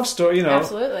is a love story,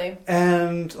 Absolutely.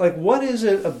 And, like, what is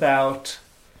it about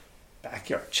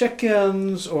backyard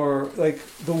chickens or like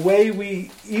the way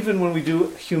even when we do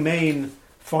humane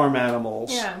farm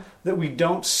animals, that we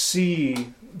don't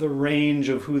see the range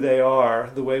of who they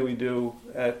are the way we do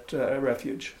at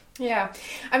Refuge? Yeah.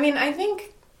 I mean, I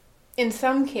think in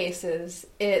some cases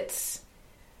it's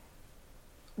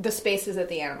the spaces that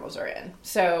the animals are in.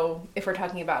 So if we're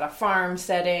talking about a farm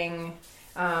setting,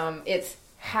 it's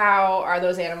how are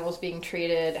those animals being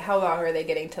treated? How long are they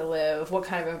getting to live? What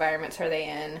kind of environments are they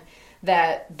in?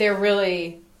 That they're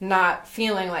really not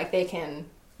feeling like they can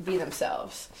be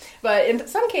themselves. But in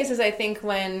some cases, I think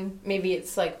when maybe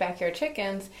it's like backyard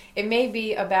chickens, it may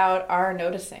be about our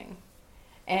noticing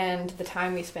and the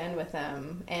time we spend with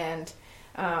them and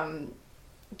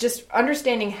just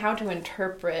understanding how to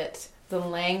interpret the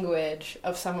language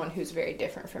of someone who's very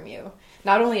different from you.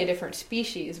 Not only a different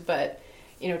species, but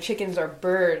chickens are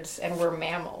birds and we're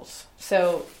mammals.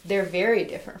 So they're very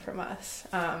different from us.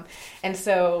 And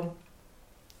so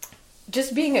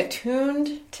just being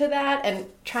attuned to that and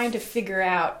trying to figure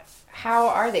out how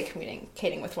are they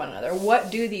communicating with one another?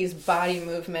 What do these body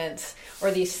movements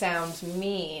or these sounds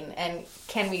mean? And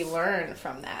can we learn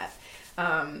from that?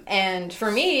 And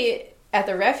for me, at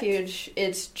the refuge,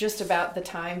 it's just about the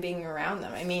time being around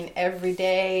them. I mean, every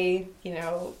day,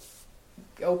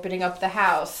 opening up the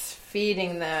house,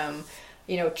 feeding them,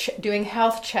 doing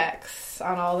health checks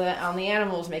on the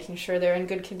animals, making sure they're in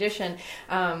good condition.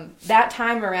 That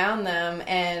time around them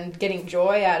and getting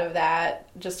joy out of that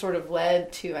just sort of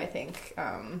led to, I think,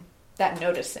 that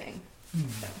noticing.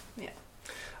 So, yeah.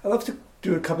 I'd love to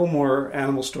do a couple more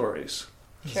animal stories.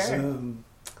 Sure.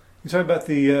 You talk about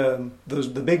the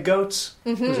big goats.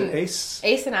 Was it Ace?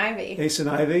 Ace and Ivy. Ace and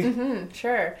Ivy.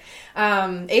 Sure.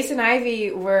 Ace and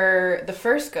Ivy were the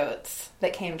first goats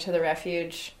that came to the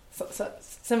refuge. So,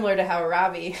 similar to how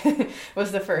Ravi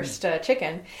was the first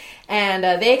chicken. And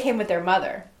they came with their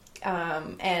mother.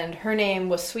 And her name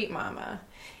was Sweet Mama.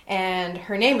 And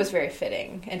her name was very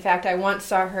fitting. In fact, I once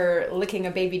saw her licking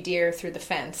a baby deer through the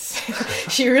fence.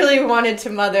 She really wanted to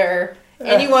mother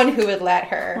anyone who would let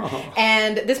her. Oh.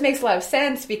 And this makes a lot of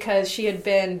sense because she had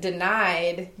been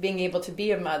denied being able to be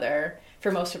a mother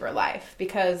for most of her life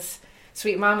because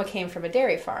Sweet Mama came from a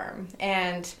dairy farm.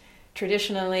 And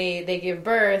traditionally, they give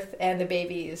birth and the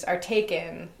babies are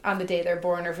taken on the day they're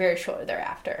born or very shortly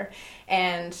thereafter.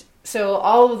 And so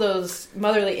all of those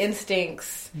motherly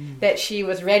instincts that she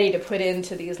was ready to put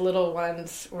into these little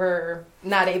ones were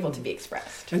not able to be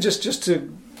expressed. And just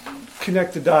to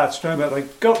connect the dots, talking about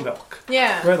like goat milk.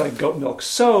 Yeah. Right, like goat milk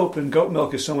soap, and goat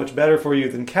milk is so much better for you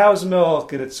than cow's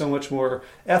milk, and it's so much more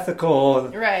ethical.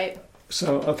 And Right.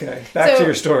 so, okay, back to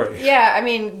your story. Yeah, I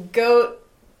mean, goat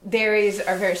dairies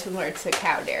are very similar to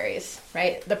cow dairies,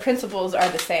 right? The principles are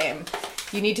the same.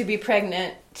 You need to be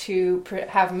pregnant to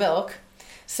have milk.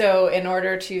 So in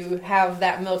order to have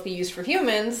that milk be used for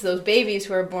humans, those babies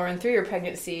who are born through your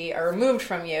pregnancy are removed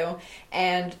from you,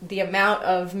 and the amount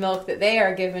of milk that they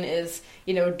are given is,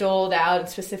 doled out in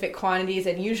specific quantities,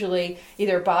 and usually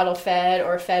either bottle fed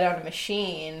or fed on a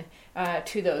machine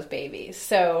to those babies.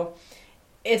 So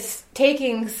it's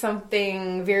taking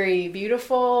something very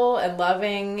beautiful and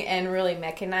loving and really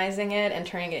mechanizing it and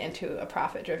turning it into a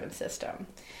profit-driven system.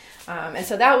 And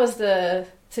so that was the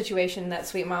situation that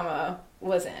Sweet Mama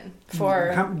was in.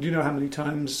 Do you know how many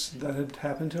times that had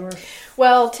happened to her?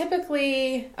 Well,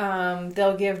 typically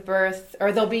they'll give birth,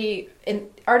 or they'll be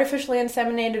artificially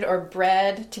inseminated or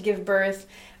bred to give birth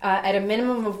at a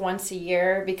minimum of once a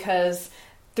year, because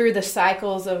through the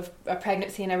cycles of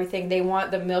pregnancy and everything, they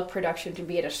want the milk production to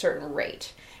be at a certain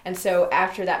rate. And so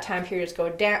after that time period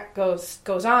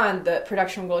goes on, the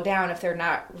production will go down if they're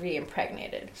not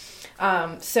re-impregnated.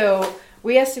 So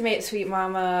we estimate Sweet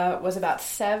Mama was about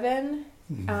 7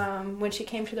 when she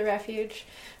came to the refuge.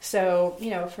 So,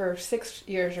 for 6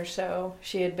 years or so,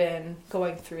 she had been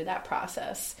going through that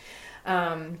process.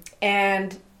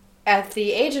 And at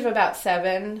the age of about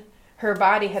 7, her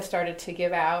body had started to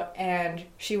give out, and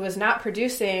she was not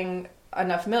producing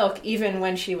enough milk even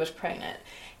when she was pregnant.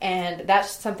 And that's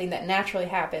something that naturally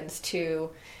happens to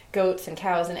goats and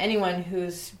cows and anyone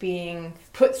who's being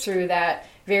put through that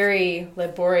very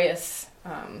laborious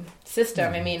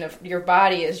system. I mean, if your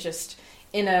body is just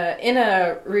in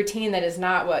a routine that is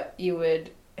not what you would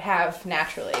have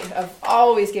naturally, of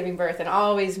always giving birth and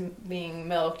always being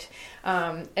milked.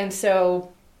 And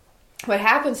so what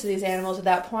happens to these animals at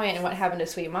that point, and what happened to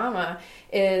Sweet Mama,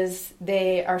 is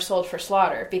they are sold for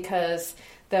slaughter, because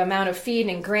the amount of feed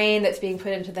and grain that's being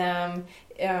put into them,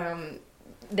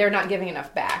 they're not giving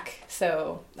enough back.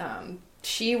 So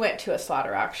she went to a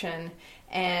slaughter auction,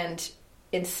 and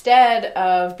instead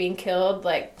of being killed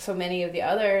like so many of the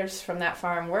others from that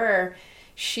farm were,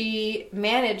 she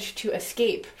managed to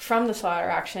escape from the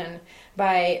slaughter auction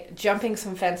by jumping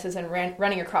some fences and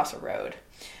running across a road.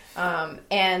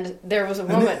 And there was a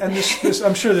woman... And this,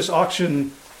 I'm sure this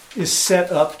auction is set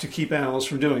up to keep animals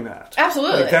from doing that.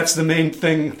 Absolutely. Like, that's the main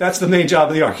thing. That's the main job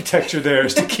of the architecture there,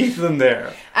 is to keep them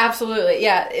there. Absolutely,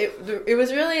 yeah. It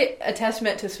was really a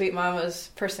testament to Sweet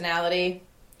Mama's personality,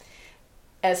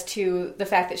 as to the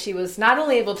fact that she was not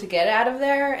only able to get out of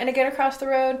there and to get across the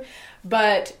road,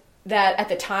 but that at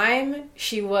the time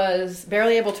she was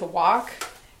barely able to walk,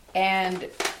 and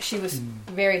she was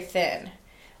very thin.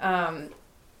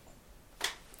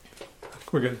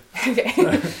 We're good.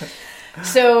 Okay.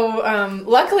 So,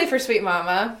 luckily for Sweet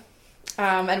Mama,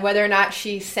 and whether or not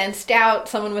she sensed out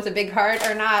someone with a big heart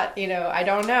or not, I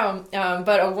don't know.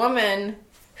 But a woman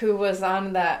who was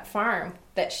on that farm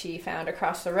that she found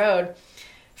across the road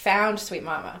found Sweet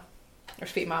Mama, or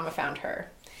Sweet Mama found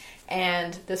her.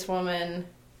 And this woman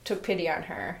took pity on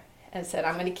her and said,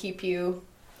 "I'm going to keep you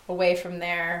away from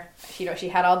there." She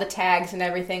had all the tags and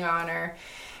everything on her.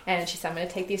 And she said, "I'm going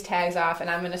to take these tags off, and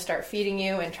I'm going to start feeding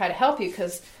you and try to help you,"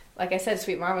 because, like I said,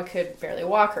 Sweet Mama could barely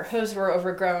walk. Her hooves were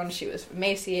overgrown. She was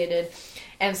emaciated.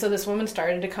 And so this woman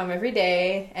started to come every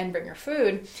day and bring her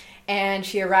food. And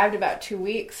she arrived about 2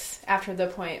 weeks after the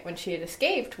point when she had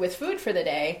escaped with food for the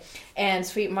day. And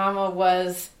Sweet Mama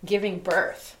was giving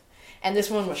birth. And this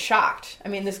woman was shocked. I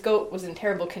mean, this goat was in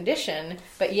terrible condition,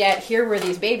 but yet here were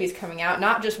these babies coming out,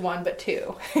 not just one, but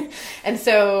 2. And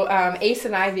so Ace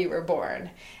and Ivy were born.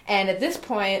 And at this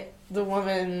point, the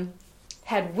woman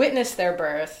had witnessed their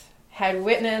birth, had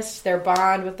witnessed their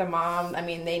bond with the mom. I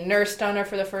mean, they nursed on her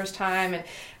for the first time. And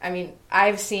I mean,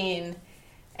 I've seen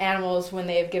animals when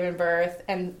they've given birth,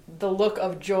 and the look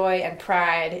of joy and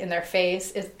pride in their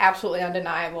face is absolutely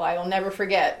undeniable. I will never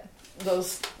forget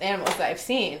those animals that I've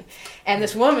seen. And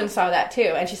this woman saw that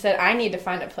too, and she said, "I need to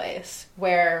find a place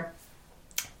where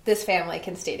this family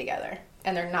can stay together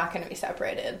and they're not going to be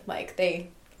separated like they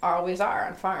always are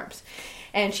on farms."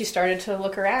 And she started to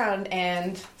look around,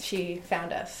 and she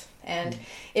found us. And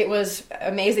it was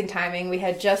amazing timing. We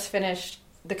had just finished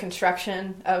the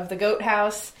construction of the goat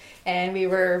house, and we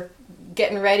were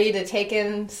getting ready to take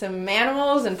in some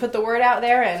animals and put the word out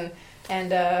there, and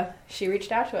she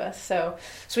reached out to us. So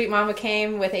Sweet Mama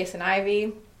came with Ace and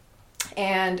Ivy,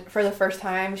 And for the first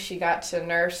time, she got to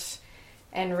nurse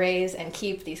and raise and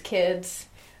keep these kids.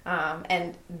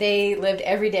 And they lived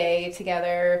every day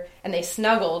together, and they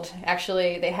snuggled.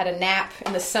 Actually, they had a nap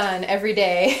in the sun every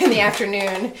day in the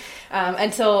afternoon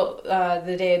until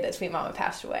the day that Sweet Mama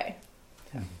passed away.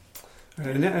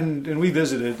 And we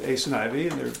visited Ace and Ivy,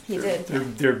 and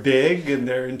they're big and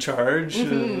they're in charge.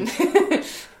 Mm-hmm.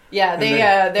 Yeah,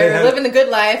 they're living the good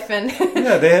life, and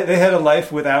yeah, they had a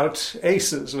life without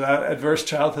ACEs, without adverse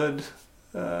childhood,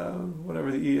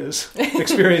 whatever the E is,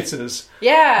 experiences.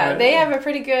 Yeah, right? They have a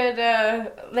pretty good.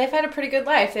 They've had a pretty good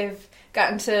life. They've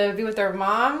gotten to be with their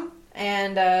mom,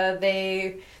 and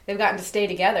they've gotten to stay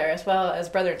together as well as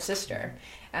brother and sister.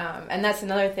 And that's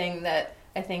another thing that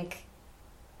I think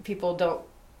people don't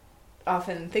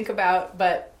often think about,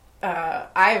 but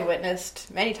I've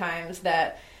witnessed many times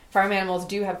that farm animals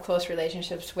do have close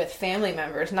relationships with family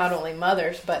members, not only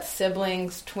mothers, but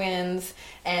siblings, twins,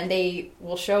 and they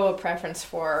will show a preference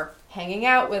for hanging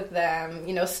out with them,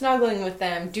 snuggling with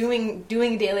them, doing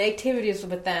daily activities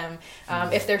with them.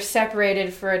 If they're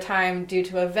separated for a time due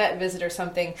to a vet visit or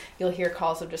something, you'll hear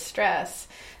calls of distress.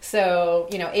 So,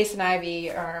 Ace and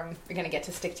Ivy are going to get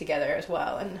to stick together as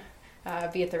well and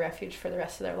be at the refuge for the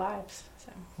rest of their lives.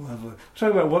 So. Lovely.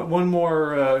 Talk about one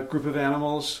more group of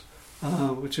animals.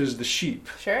 Which is the sheep.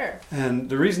 Sure. And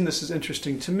the reason this is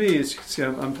interesting to me is, you can see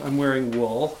I'm wearing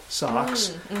wool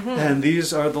socks, mm-hmm. and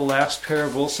these are the last pair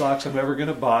of wool socks I'm ever going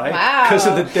to buy Wow. because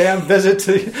of the damn visit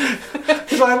to.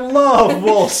 Because I love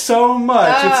wool so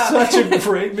much. It's such a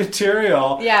great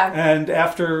material. Yeah. And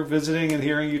after visiting and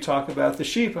hearing you talk about the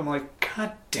sheep, I'm like,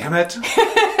 God damn it.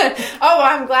 Oh,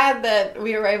 I'm glad that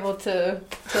we were able to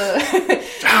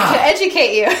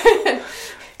educate you.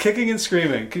 Kicking and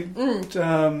screaming. And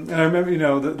I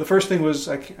remember, the first thing was,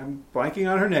 I'm blanking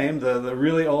on her name, the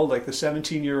really old, like the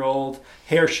 17-year-old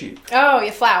hair sheep. Oh,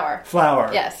 yeah, Flower. Flower.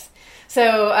 Yes.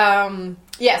 So,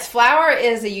 yes, Flower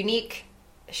is a unique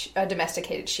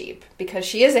domesticated sheep because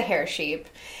she is a hair sheep.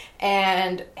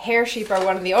 And hair sheep are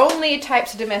one of the only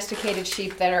types of domesticated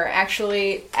sheep that are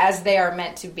actually as they are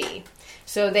meant to be.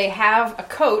 So they have a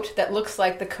coat that looks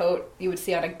like the coat you would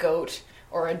see on a goat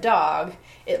or a dog.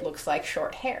 It looks like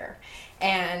short hair.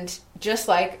 And just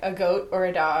like a goat or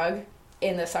a dog,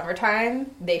 in the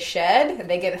summertime, they shed and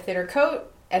they get a thinner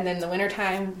coat, and then in the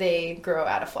wintertime, they grow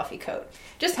out a fluffy coat.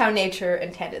 Just how nature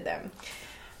intended them.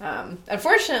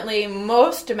 Unfortunately,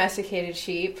 most domesticated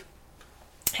sheep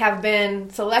have been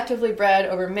selectively bred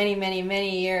over many, many,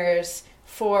 many years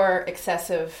for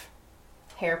excessive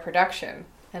hair production.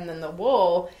 And then the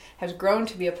wool has grown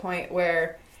to be a point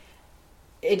where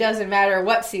it doesn't matter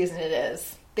what season it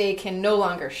is, they can no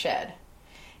longer shed.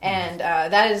 And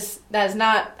that is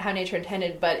not how nature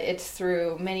intended, but it's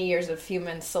through many years of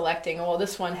humans selecting, well,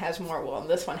 this one has more wool, and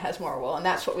this one has more wool, and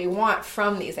that's what we want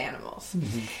from these animals.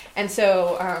 Mm-hmm. And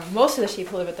so most of the sheep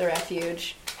who live at the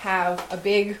refuge have a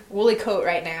big woolly coat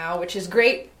right now, which is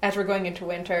great as we're going into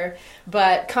winter,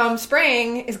 but come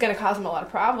spring is going to cause them a lot of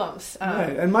problems.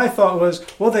 Right. And my thought was,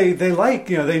 well, they like,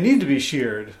 they need to be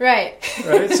sheared. Right.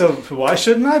 Right. So why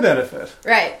shouldn't I benefit?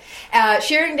 Right.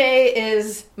 Shearing day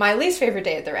is my least favorite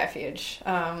day at the refuge.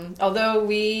 Although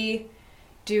we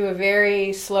do a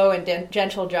very slow and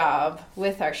gentle job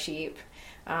with our sheep,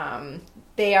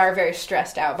 they are very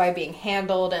stressed out by being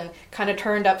handled and kind of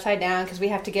turned upside down because we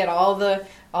have to get all the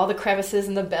crevices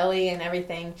in the belly and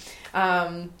everything.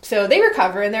 So they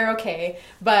recover and they're okay.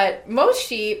 But most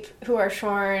sheep who are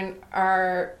shorn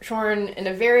in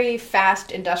a very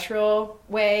fast industrial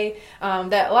way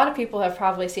that a lot of people have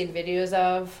probably seen videos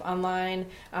of online.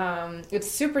 It's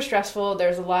super stressful.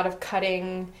 There's a lot of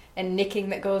cutting and nicking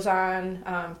that goes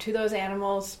on to those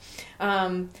animals.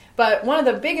 But one of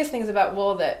the biggest things about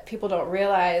wool that people don't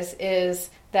realize is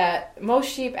that most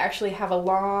sheep actually have a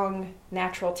long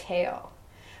natural tail.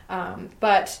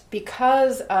 But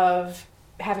because of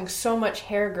having so much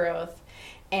hair growth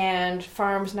and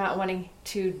farms not wanting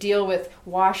to deal with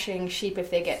washing sheep if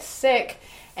they get sick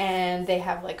and they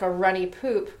have like a runny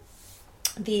poop,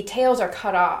 the tails are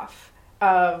cut off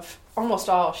of almost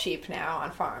all sheep now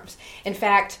on farms. In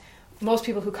fact, most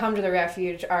people who come to the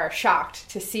refuge are shocked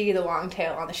to see the long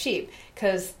tail on the sheep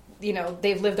because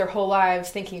they've lived their whole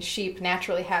lives thinking sheep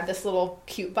naturally had this little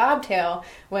cute bobtail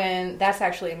when that's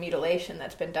actually a mutilation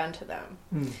that's been done to them.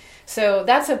 So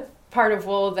that's a part of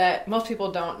wool that most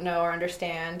people don't know or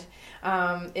understand,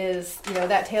 is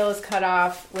that tail is cut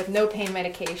off with no pain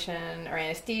medication or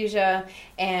anesthesia,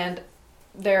 and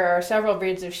there are several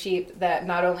breeds of sheep that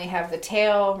not only have the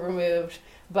tail removed,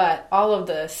 but all of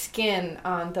the skin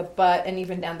on the butt and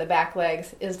even down the back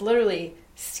legs is literally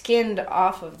skinned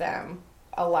off of them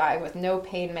alive with no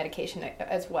pain medication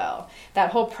as well.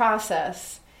 That whole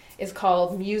process is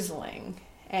called museling.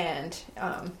 And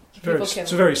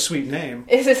it's a very sweet name.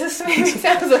 It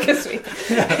sounds like a sweet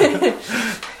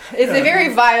It's a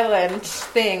very violent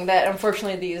thing that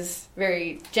unfortunately these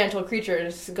very gentle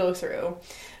creatures go through.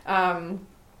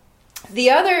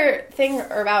 The other thing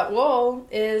about wool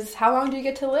is how long do you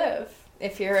get to live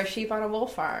if you're a sheep on a wool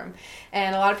farm?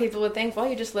 And a lot of people would think, well,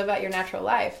 you just live out your natural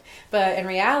life. But in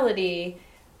reality,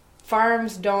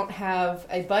 farms don't have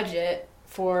a budget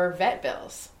for vet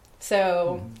bills.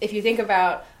 So if you think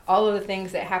about all of the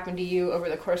things that happen to you over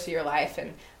the course of your life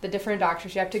and the different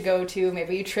doctors you have to go to,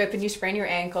 maybe you trip and you sprain your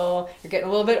ankle, you're getting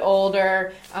a little bit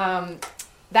older,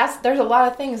 there's a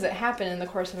lot of things that happen in the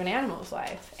course of an animal's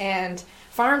life. And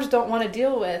farms don't want to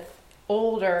deal with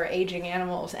older, aging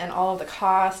animals and all of the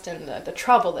cost and the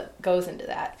trouble that goes into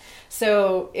that.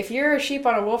 So if you're a sheep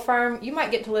on a wool farm, you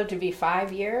might get to live to be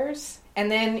 5 years,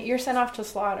 and then you're sent off to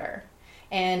slaughter.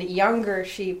 And younger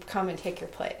sheep come and take your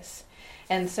place.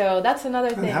 And so that's another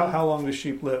thing. And how long do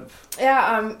sheep live?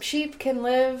 Yeah, sheep can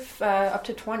live up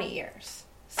to 20 years.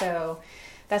 So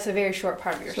that's a very short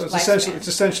part of your lifespan. It's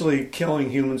essentially killing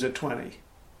humans at 20.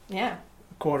 Yeah.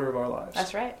 A quarter of our lives.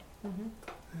 That's right.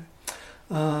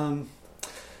 So I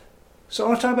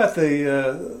want to talk about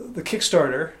the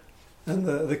Kickstarter and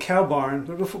the cow barn.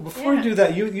 But before we do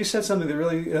that, you said something that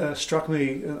really struck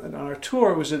me on our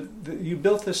tour. Was that you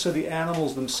built this so the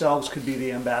animals themselves could be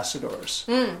the ambassadors.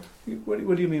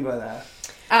 What do you mean by that?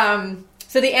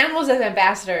 So the animals as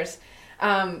ambassadors.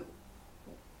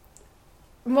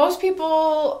 Most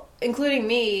people, including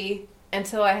me,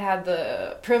 until I had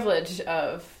the privilege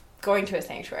of going to a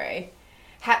sanctuary,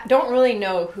 don't really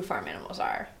know who farm animals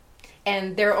are.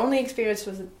 And their only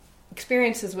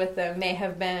experiences with them may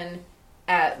have been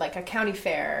at like a county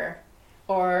fair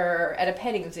or at a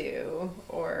petting zoo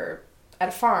or at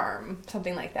a farm,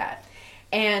 something like that.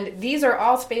 And these are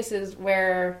all spaces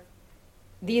where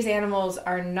these animals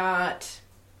are not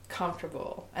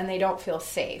comfortable and they don't feel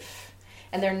safe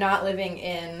and they're not living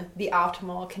in the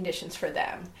optimal conditions for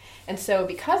them. And so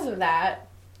because of that,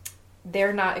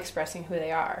 they're not expressing who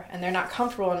they are and they're not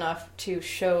comfortable enough to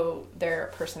show their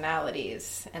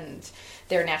personalities and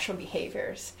their natural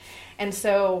behaviors. And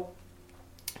so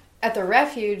at the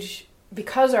refuge,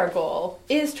 because our goal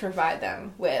is to provide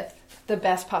them with the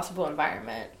best possible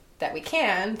environment that we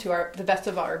can to the best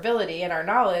of our ability and our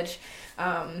knowledge,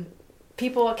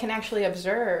 people can actually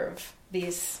observe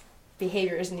these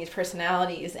behaviors and these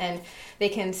personalities, and they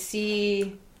can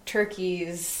see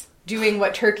turkeys doing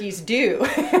what turkeys do.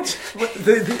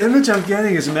 The image I'm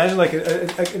getting is, imagine like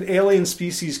an alien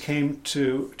species came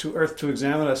to Earth to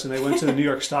examine us, and they went to the New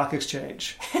York Stock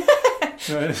Exchange.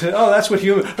 And said, "Oh, that's what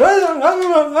human."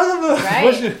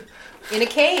 Right. In a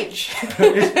cage.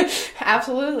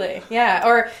 Absolutely. Yeah.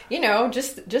 Or,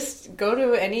 just go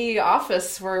to any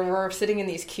office where we're sitting in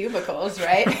these cubicles,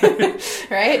 right?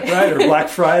 Right? Right. Or Black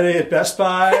Friday at Best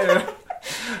Buy.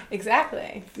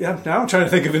 Exactly. Yeah. Now I'm trying to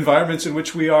think of environments in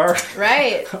which we are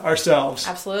ourselves.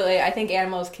 Absolutely. I think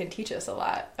animals can teach us a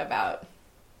lot about,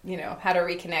 how to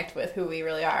reconnect with who we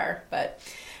really are.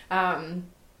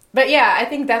 But yeah, I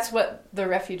think that's what the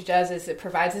refuge does, is it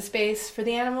provides a space for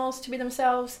the animals to be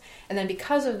themselves. And then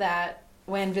because of that,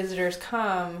 when visitors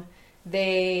come,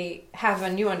 they have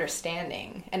a new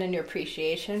understanding and a new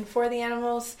appreciation for the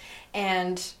animals.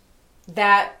 And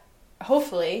that,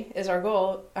 hopefully, is our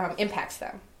goal, impacts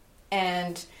them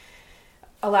and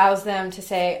allows them to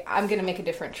say, I'm going to make a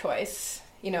different choice.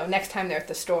 Next time they're at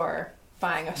the store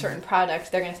buying a certain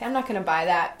product, they're going to say, I'm not going to buy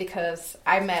that because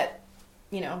I met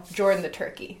Jordan the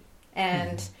turkey,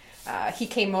 and he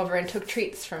came over and took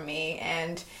treats from me,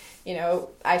 and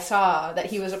I saw that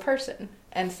he was a person,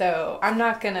 and so I'm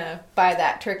not gonna buy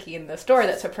that turkey in the store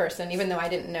that's a person, even though I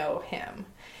didn't know him.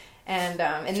 And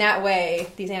in that way,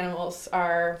 these animals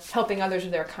are helping others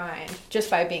of their kind just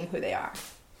by being who they are.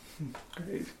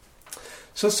 Great.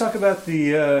 So let's talk about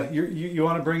you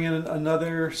want to bring in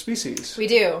another species. We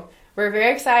do. We're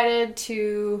very excited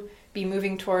to be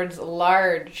moving towards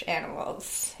large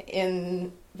animals.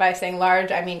 By saying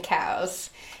large, I mean cows.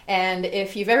 And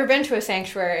if you've ever been to a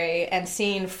sanctuary and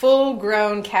seen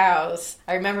full-grown cows,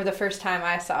 I remember the first time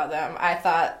I saw them, I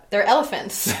thought, they're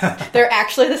elephants. They're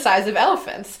actually the size of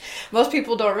elephants. Most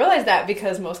people don't realize that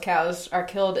because most cows are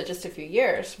killed at just a few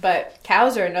years. But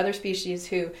cows are another species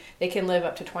who they can live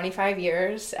up to 25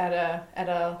 years at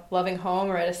a loving home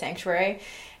or at a sanctuary.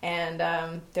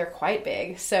 And they're quite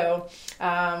big. So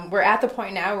we're at the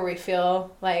point now where we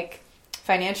feel like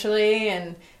financially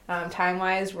and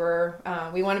time-wise,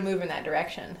 we want to move in that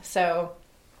direction. So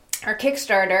our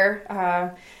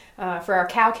Kickstarter for our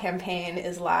cow campaign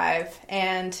is live.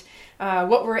 And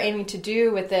what we're aiming to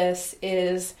do with this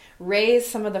is raise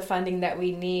some of the funding that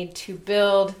we need to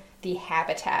build the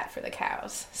habitat for the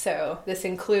cows. So this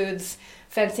includes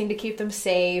fencing to keep them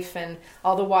safe and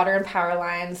all the water and power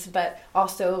lines, but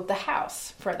also the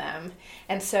house for them.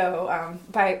 And so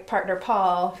my partner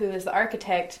Paul, who is the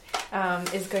architect,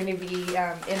 is going to be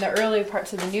in the early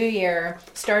parts of the new year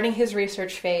starting his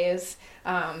research phase,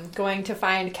 going to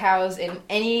find cows in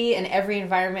any and every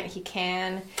environment he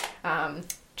can,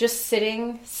 just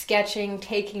sitting, sketching,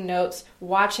 taking notes,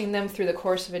 watching them through the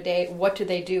course of a day. What do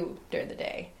they do during the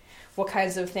day? What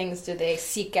kinds of things do they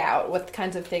seek out? What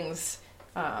kinds of things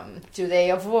do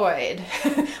they avoid?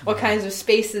 What kinds of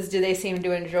spaces do they seem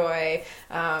to enjoy?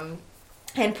 And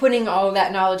putting all of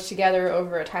that knowledge together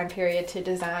over a time period to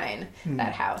design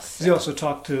that house. Does he also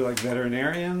talk to like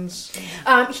veterinarians?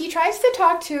 He tries to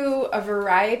talk to a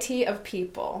variety of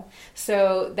people.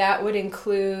 So that would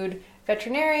include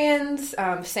veterinarians,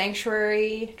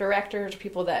 sanctuary directors,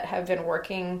 people that have been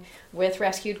working with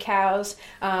rescued cows.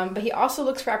 But he also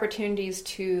looks for opportunities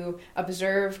to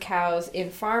observe cows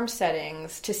in farm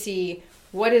settings to see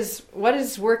what is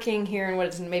working here and what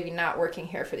is maybe not working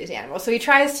here for these animals. So he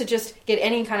tries to just get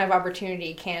any kind of opportunity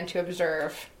he can to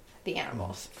observe the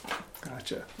animals.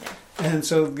 Gotcha. Yeah. And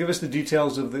so give us the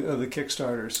details of the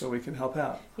Kickstarter so we can help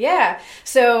out. Yeah.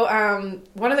 So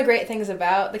one of the great things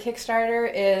about the Kickstarter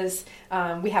is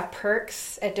we have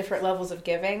perks at different levels of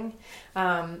giving.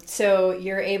 So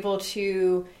you're able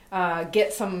to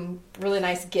get some really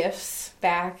nice gifts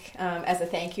back as a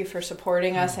thank you for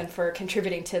supporting us and for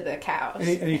contributing to the cows.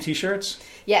 Any T-shirts?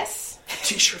 Yes.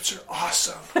 T-shirts are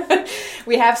awesome.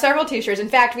 We have several T-shirts. In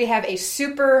fact, we have a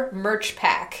super merch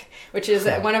pack, which is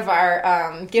one of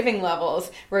our giving levels,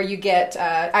 where you get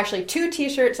actually 2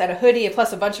 T-shirts and a hoodie,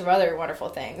 plus a bunch of other wonderful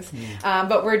things.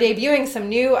 But we're debuting some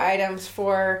new items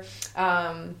for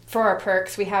our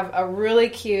perks. We have a really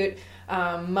cute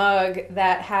mug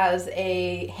that has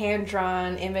a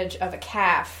hand-drawn image of a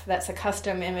calf. That's a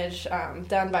custom image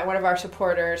done by one of our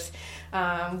supporters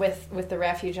with the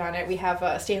refuge on it. We have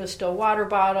a stainless steel water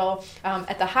bottle.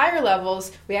 At the higher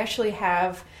levels, we actually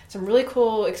have some really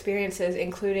cool experiences,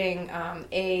 including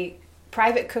a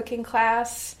private cooking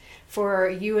class for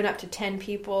you and up to 10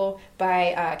 people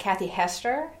by Kathy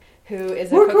Hester, who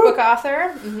is a cookbook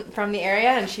author from the area,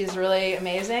 and she's really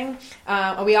amazing.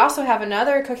 We also have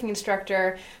another cooking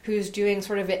instructor who's doing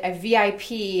sort of a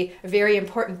VIP, a very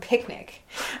important picnic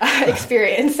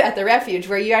experience at the refuge,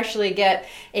 where you actually get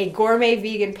a gourmet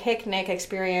vegan picnic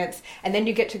experience, and then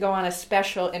you get to go on a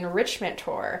special enrichment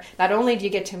tour. Not only do you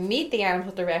get to meet the animals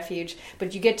at the refuge,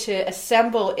 but you get to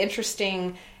assemble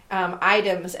interesting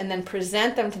items and then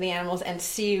present them to the animals and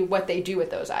see what they do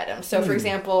with those items. So, for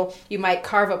example, you might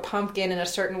carve a pumpkin in a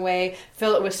certain way,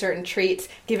 fill it with certain treats,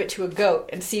 give it to a goat,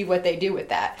 and see what they do with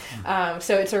that.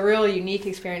 So it's a really unique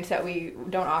experience that we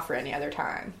don't offer any other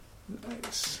time.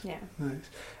 Nice. Yeah. Nice.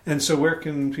 And so where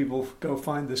can people go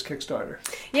find this Kickstarter?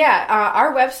 Yeah,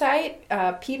 our website,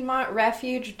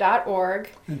 PiedmontRefuge.org.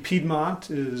 And Piedmont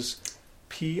is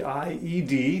Piedmont.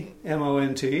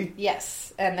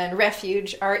 Yes, and then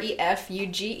refuge,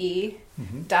 REFUGE.org.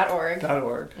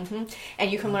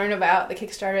 And you can learn about the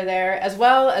Kickstarter there, as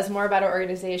well as more about our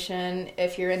organization.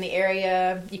 If you're in the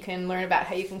area, you can learn about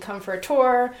how you can come for a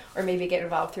tour or maybe get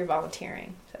involved through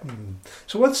volunteering.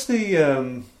 So what's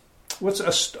the what's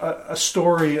a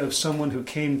story of someone who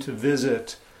came to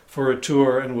visit for a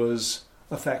tour and was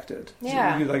affected?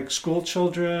 Yeah. Is it like school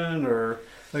children, or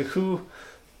like who?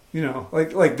 You know,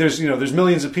 like there's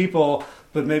millions of people,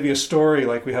 but maybe a story,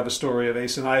 like we have a story of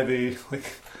Ace and Ivy, like.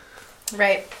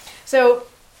 Right. So,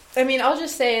 I mean, I'll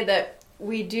just say that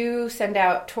we do send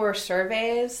out tour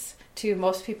surveys to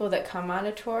most people that come on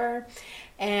a tour,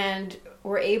 and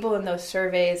we're able in those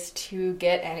surveys to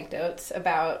get anecdotes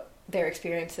about their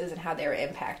experiences and how they were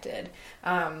impacted.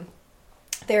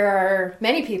 There are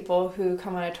many people who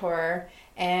come on a tour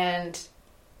and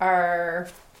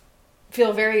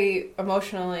feel very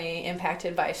emotionally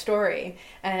impacted by a story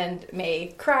and may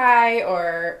cry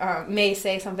or may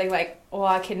say something like, well,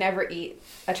 I can never eat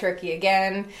a turkey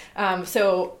again.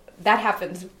 So that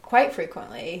happens quite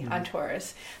frequently on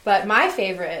tours. But my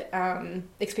favorite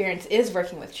experience is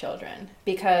working with children,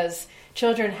 because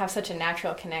children have such a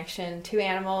natural connection to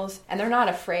animals, and they're not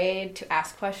afraid to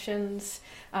ask questions.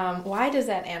 Why does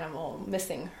that animal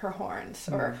missing her horns?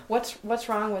 Or what's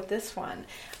wrong with this one?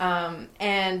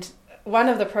 And one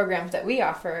of the programs that we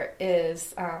offer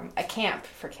is a camp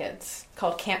for kids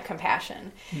called Camp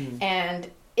Compassion. And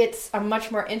it's a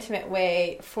much more intimate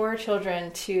way for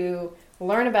children to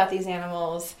learn about these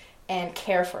animals and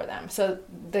care for them. So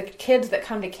the kids that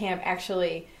come to camp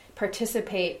actually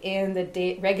participate in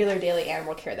the regular daily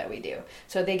animal care that we do.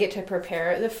 So they get to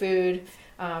prepare the food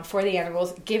for the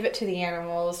animals, give it to the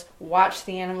animals, watch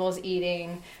the animals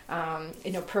eating,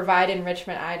 provide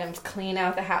enrichment items, clean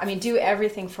out the house. I mean, do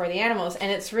everything for the animals.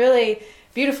 And it's really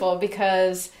beautiful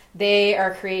because they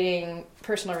are creating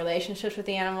personal relationships with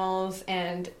the animals,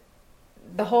 and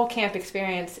the whole camp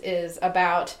experience is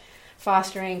about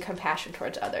fostering compassion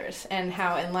towards others, and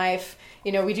how in life,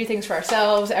 we do things for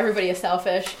ourselves. Everybody is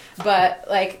selfish, but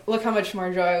look how much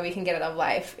more joy we can get out of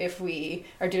life if we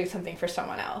are doing something for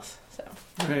someone else. So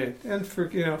right, and for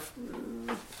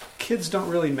kids don't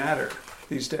really matter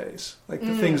these days. The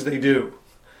things they do.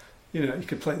 You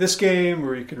could play this game,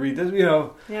 or you could read this.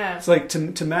 Yeah. It's like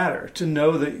to matter, to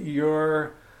know that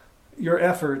your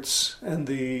efforts and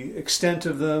the extent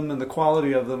of them and the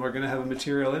quality of them are going to have a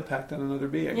material impact on another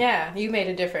being. Yeah, you made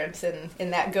a difference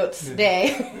in that goat's day.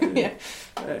 Yeah.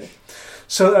 Right.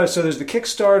 So there's the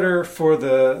Kickstarter for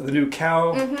the new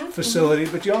cow facility,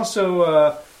 but you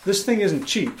also this thing isn't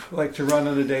cheap, to run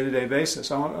on a day-to-day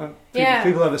basis. I want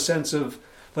people have a sense of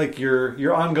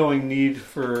your ongoing need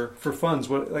for funds.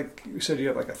 What, you said, you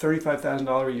have a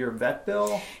 $35,000 a year vet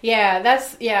bill?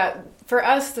 Yeah, for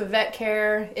us, the vet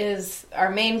care is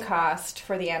our main cost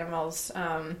for the animals.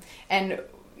 And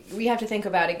we have to think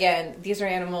about, again, these are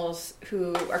animals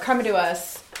who are coming to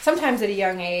us sometimes at a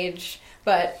young age,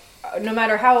 but no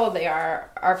matter how old they are,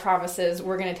 our promise is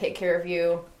we're going to take care of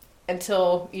you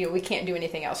until we can't do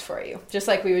anything else for you, just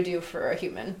like we would do for a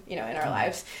human, in our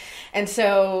lives. And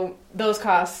so those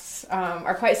costs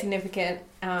are quite significant,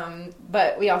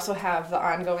 but we also have the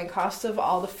ongoing costs of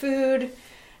all the food,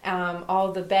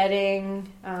 all the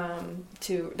bedding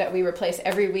that we replace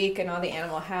every week, and all the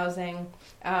animal housing,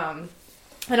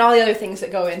 and all the other things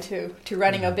that go into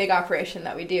running a big operation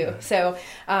that we do. So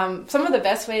some of the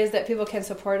best ways that people can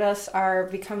support us are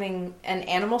becoming an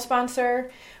animal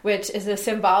sponsor, which is a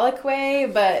symbolic way,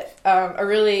 but a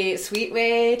really sweet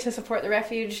way to support the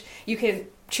refuge. You can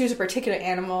choose a particular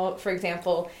animal, for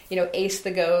example, Ace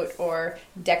the goat or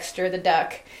Dexter the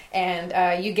duck,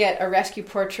 and you get a rescue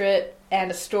portrait and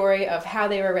a story of how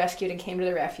they were rescued and came to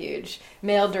the refuge,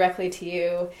 mailed directly to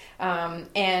you.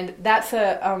 And that's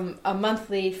a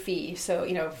monthly fee, so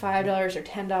 $5 or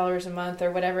 $10 a month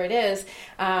or whatever it is,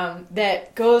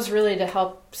 that goes really to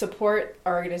help support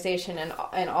our organization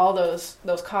and all those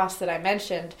costs that I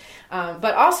mentioned.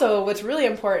 But also what's really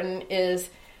important is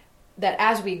that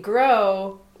as we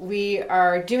grow, we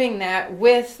are doing that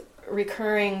with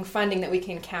recurring funding that we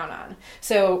can count on.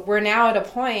 So we're now at a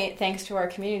point, thanks to our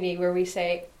community, where we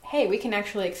say, hey, we can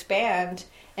actually expand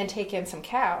and take in some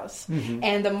cows. Mm-hmm.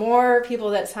 And the more people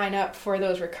that sign up for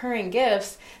those recurring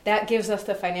gifts, that gives us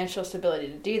the financial stability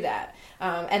to do that.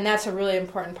 And that's a really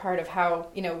important part of how,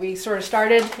 we sort of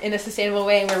started in a sustainable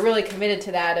way, and we're really committed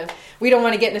to that. We don't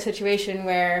want to get in a situation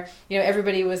where,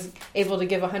 everybody was able to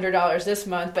give $100 this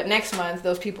month, but next month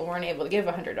those people weren't able to give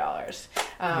 $100.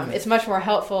 It's much more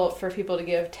helpful for people to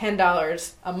give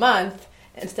 $10 a month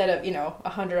instead of,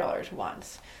 $100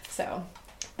 once. So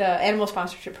the animal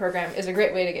sponsorship program is a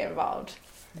great way to get involved.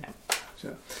 Yeah.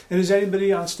 So, and is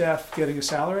anybody on staff getting a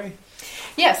salary?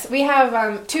 Yes, we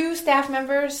have 2 staff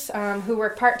members who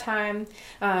work part-time.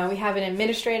 We have an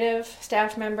administrative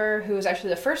staff member who is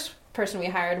actually the first person we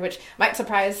hired, which might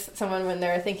surprise someone when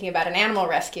they're thinking about an animal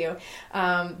rescue.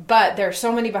 But there are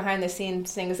so many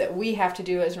behind-the-scenes things that we have to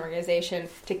do as an organization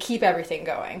to keep everything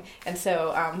going. And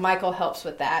so Michael helps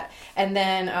with that. And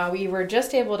then we were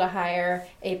just able to hire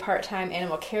a part-time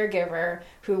animal caregiver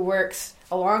who works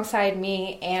alongside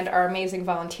me and our amazing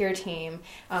volunteer team.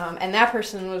 And that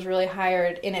person was really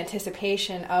hired in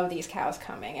anticipation of these cows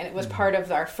coming. And it was part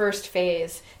of our first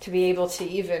phase to be able to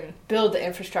even build the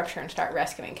infrastructure and start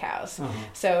rescuing cows. Uh-huh.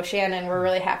 So Shannon, we're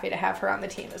really happy to have her on the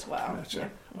team as well. Gotcha. Yeah.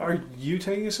 Are you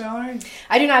taking a salary?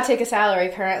 I do not take a salary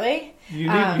currently. You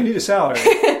need a salary.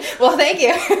 Well, thank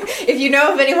you. If you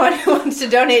know of anyone who wants to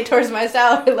donate towards my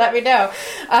salary, let me know.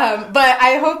 But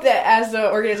I hope that as the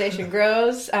organization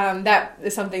grows, that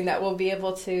is something that will be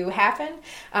able to happen.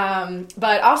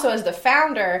 But also as the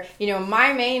founder,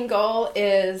 my main goal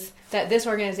is that this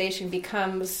organization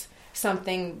becomes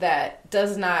something that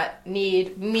does not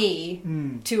need me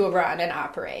to run and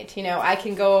operate. I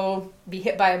can go be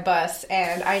hit by a bus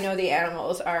and I know the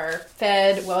animals are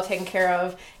fed, well taken care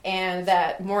of, and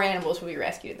that more animals will be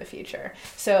rescued in the future.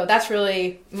 So that's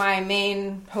really my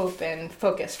main hope and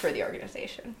focus for the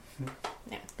organization.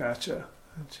 Yeah. Gotcha.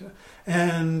 Gotcha.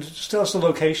 And just tell us the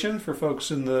location for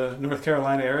folks in the North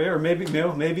Carolina area, or maybe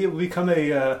maybe it will become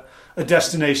a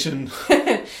destination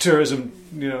tourism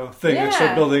thing, and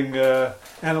start building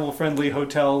animal-friendly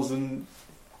hotels and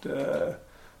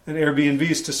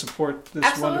Airbnbs to support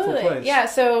this wonderful place. Yeah,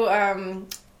 so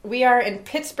we are in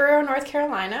Pittsboro, North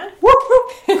Carolina.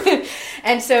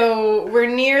 And so we're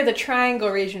near the Triangle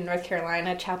region, North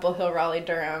Carolina, Chapel Hill, Raleigh,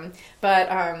 Durham. But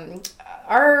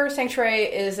our sanctuary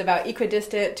is about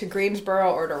equidistant to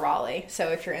Greensboro or to Raleigh. So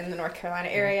if you're in the North Carolina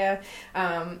area,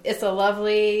 it's a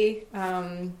lovely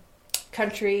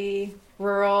country,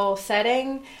 rural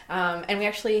setting. And we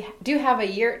actually do have a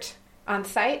yurt on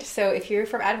site. So if you're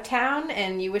from out of town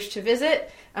and you wish to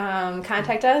visit,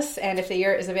 contact us, and if the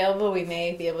yurt is available, we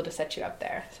may be able to set you up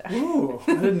there. So. Ooh,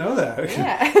 I didn't know that.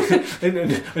 Yeah.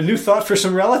 A new thought for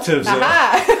some relatives.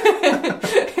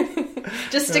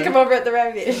 Just stick them over at the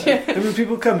refuge. And when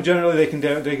people come, generally they can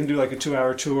do like a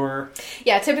 2-hour tour.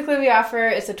 Yeah, typically we offer,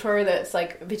 it's a tour that's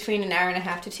like between an hour and a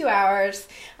half to 2 hours.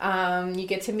 You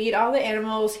get to meet all the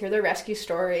animals, hear their rescue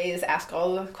stories, ask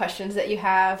all the questions that you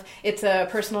have. It's a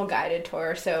personal guided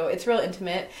tour, so it's real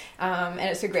intimate, and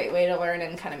it's a great way to learn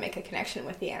and kind of make a connection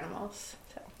with the animals.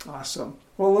 So. Awesome.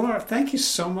 Well, Lenore, thank you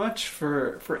so much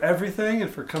for everything and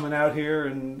for coming out here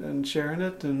and sharing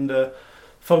it. And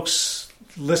folks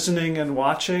listening and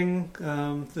watching,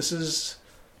 this is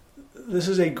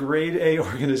a grade A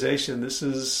organization. This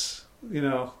is,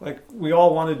 like, we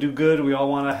all want to do good, we all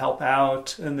want to help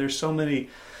out, and there's so many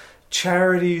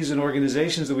charities and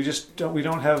organizations that we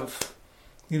don't have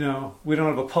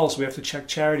a pulse. We have to check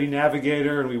Charity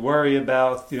Navigator, and we worry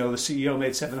about, the CEO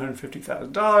made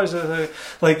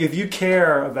 $750,000. Like, if you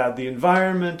care about the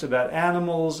environment, about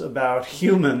animals, about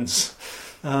humans,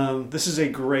 this is a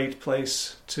great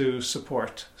place to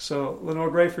support. So, Lenore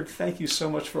Brayford, thank you so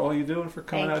much for all you do and for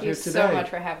coming out here today. Thank you so much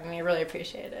for having me. I really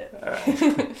appreciate it. All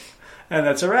right. And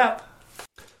that's a wrap.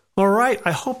 All right.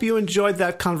 I hope you enjoyed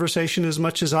that conversation as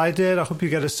much as I did. I hope you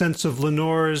get a sense of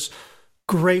Lenore's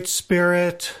great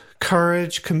spirit,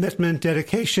 courage, commitment,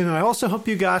 dedication. And I also hope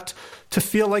you got to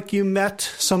feel like you met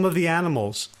some of the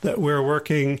animals that we're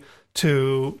working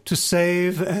to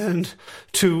save and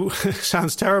to,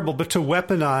 sounds terrible, but to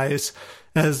weaponize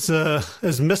as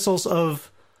missiles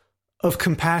of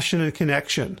compassion and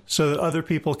connection, so that other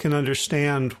people can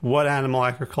understand what animal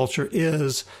agriculture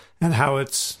is and how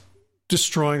it's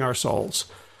destroying our souls.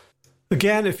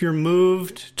 Again, if you're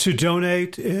moved to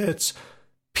donate, it's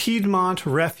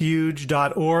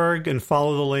PiedmontRefuge.org, and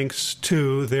follow the links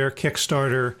to their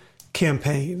Kickstarter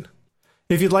campaign.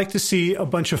 If you'd like to see a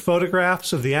bunch of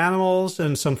photographs of the animals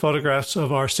and some photographs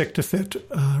of our Sick to Fit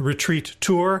retreat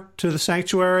tour to the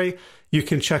sanctuary, you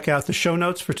can check out the show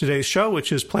notes for today's show,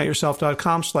 which is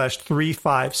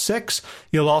plantyourself.com/356.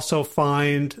 You'll also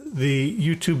find the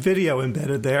YouTube video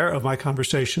embedded there of my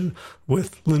conversation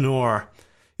with Lenore.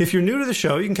 If you're new to the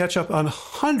show, you can catch up on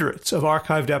hundreds of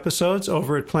archived episodes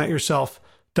over at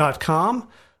plantyourself.com.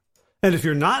 And if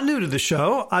you're not new to the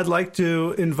show, I'd like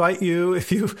to invite you,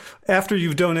 after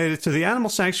you've donated to the Animal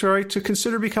Sanctuary, to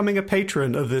consider becoming a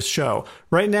patron of this show.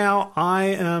 Right now, I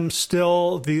am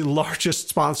still the largest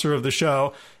sponsor of the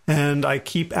show, and I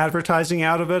keep advertising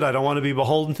out of it. I don't want to be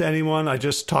beholden to anyone. I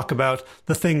just talk about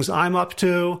the things I'm up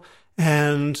to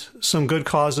and some good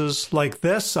causes like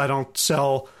this. I don't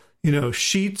sell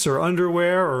sheets or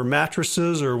underwear or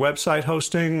mattresses or website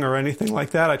hosting or anything like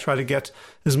that. I try to get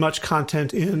as much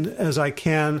content in as I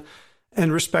can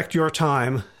and respect your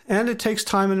time. And it takes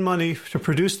time and money to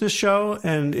produce this show.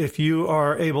 And if you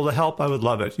are able to help, I would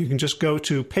love it. You can just go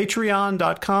to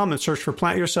patreon.com and search for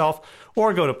Plant Yourself,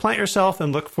 or go to Plant Yourself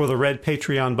and look for the red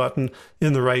Patreon button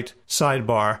in the right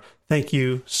sidebar. Thank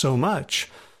you so much.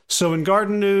 So in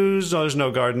garden news, there's no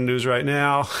garden news right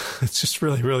now. It's just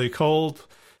really, really cold.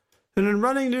 And in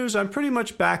running news, I'm pretty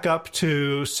much back up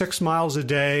to 6 miles a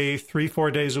day,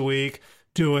 3-4 days a week,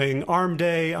 doing arm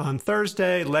day on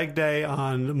Thursday, leg day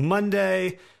on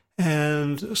Monday,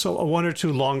 and so 1 or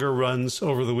 2 longer runs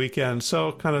over the weekend.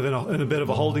 So kind of in a bit of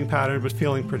a holding pattern, but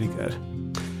feeling pretty good.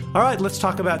 All right, let's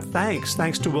talk about thanks.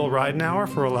 Thanks to Will Ridenour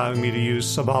for allowing me to use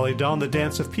Sabali Dawn. The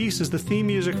Dance of Peace is the theme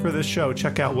music for this show.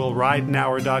 Check out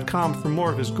willridenour.com for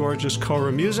more of his gorgeous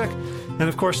Kora music. And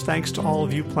of course, thanks to all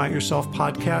of you Plant Yourself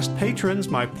podcast patrons,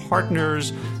 my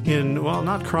partners in, well,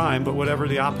 not crime, but whatever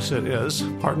the opposite is,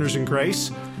 partners in grace.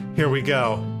 Here we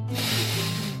go.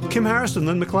 Kim Harrison,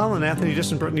 Lynn McClellan, Anthony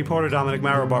Disson, Brittany Porter, Dominic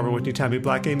Marrow, Barbara Whitney, Tammy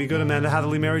Black, Amy Good, Amanda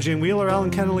Hatherley, Mary Jane Wheeler,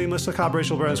 Ellen Kennelly, Melissa Cobb,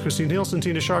 Rachel Burns, Christine Nielsen,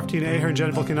 Tina Sharp, Tina Ahern,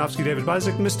 Jen Volkanovsky, David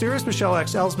Bizek, Mysterious, Michelle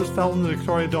X, Elspeth Felton,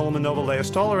 Victoria Dolman, Nova, Leah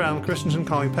Stoller, Alan Christensen,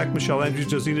 Colleen Peck, Michelle Andrews,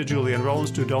 Josina, Julian Rollins,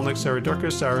 Stu Dolnick, Sarah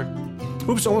Durkis, Sarah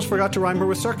Oops, almost forgot to rhyme her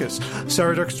with circus.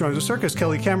 Sarah Dirks rhymes with circus.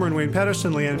 Kelly Cameron, Wayne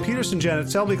Patterson, Leanne Peterson, Janet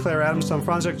Selby, Claire Adams, Tom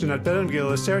Franzek, Jeanette Benham, Gil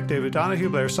Lissert, David Donahue,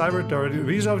 Blair Seibert, Dorothy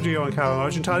Rizzo, Gio and Kyle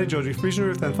Argentati, Joji Friesen,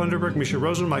 Ruth Ann Thunderberg, Misha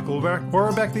Rosen, Michael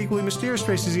Warbeck, the equally mysterious,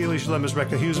 Tracy Z, Alicia Lemus,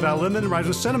 Rebecca Hughes, Val Limon, Rhymes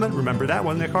with Sentiment, remember that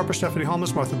one, Nick Harper, Stephanie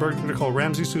Holmes, Martha Berg, Nicole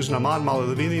Ramsey, Susan Ahmad, Molly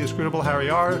Levine, the inscrutable Harry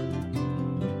R.,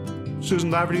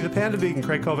 Susan Laverty, the Panda Vegan,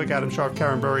 Craig Kovic, Adam Sharp,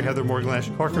 Karen Burry, Heather Morgan,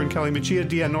 Ashley Parker, and Kelly Machia,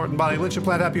 Deanne Norton, Bonnie Lynch, of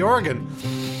Plant Happy, Oregon.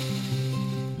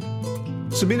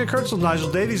 Sabina Kurtzel, Nigel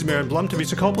Davies, Maren Blum,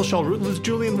 Teresa Copel, Shel Rutledge,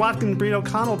 Julian Watkin, Breen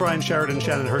O'Connell, Brian Sheridan,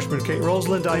 Shannon Hirschman, Kate Rolls,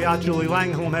 Linda Ayat, Julie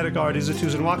Lang, Holm Hedegaard,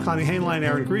 Izatuzan Watt, Connie Hainline,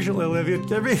 Aaron Grecian, Olivia,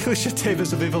 Alicia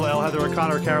Davis, Aviva L, Heather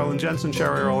O'Connor, Carolyn Jensen,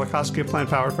 Sherry Earl, Lakoski, Plant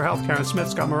Powered for Health, Karen Smith,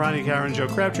 Scott Morani, Karen, Joe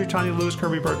Crabtree, Tanya Lewis,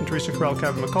 Kirby Burton, Teresa Carell,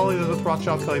 Kevin McCauley, Elizabeth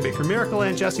Rothschild, Kelly Baker Miracle,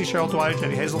 Ann Jesse, Cheryl Dwyer,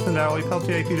 Jenny Hazelton, Natalie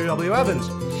Peltier, Peter W. Evans.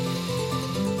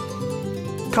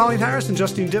 Colleen Harrison,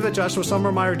 Justine Divitt, Joshua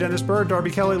Summermeyer, Dennis Bird,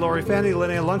 Darby Kelly, Lori Fanny,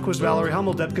 Linnea Lundquist, Valerie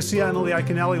Hummel, Deb Casilla, Emily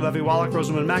Iaconelli, Levy Wallach,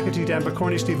 Rosamund McAtee, Dan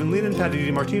Bacorny, Stephen Leanan,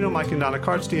 Patty DiMartino, Mike and Donna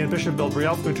Kartz, Deanne Bishop, Bill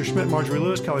Brielle, Gunter Schmidt, Marjorie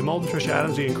Lewis, Kelly Molden, Tricia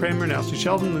Adams, Ian Kramer, Nancy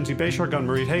Sheldon, Lindsay Bayshore,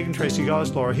 Gunn-Marie Hagen, Tracy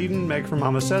Gauss, Laura Heaton, Meg from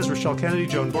Mama Says, Rochelle Kennedy,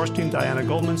 Joan Borstein, Diana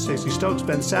Goldman, Stacey Stokes,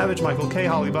 Ben Savage, Michael K.,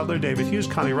 Holly Butler, David Hughes,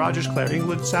 Connie Rogers, Claire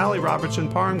England, Sally Robertson,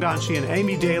 Param Ganshi, and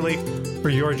Amy Daly for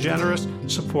your generous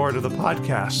support of the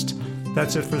podcast.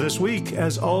 That's it for this week.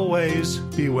 As always,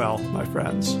 be well, my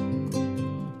friends.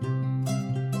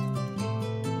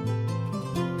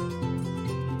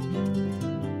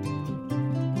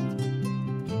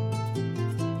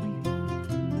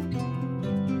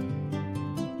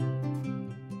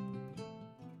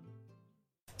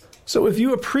 So if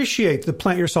you appreciate the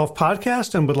Plant Yourself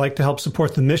podcast and would like to help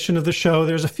support the mission of the show,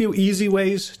 there's a few easy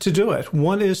ways to do it.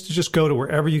 One is to just go to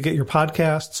wherever you get your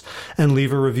podcasts and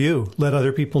leave a review. Let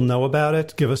other people know about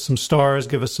it. Give us some stars.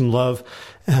 Give us some love.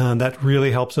 And that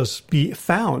really helps us be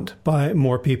found by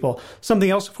more people.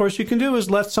 Something else, of course, you can do is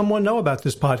let someone know about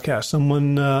this podcast.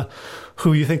 Someone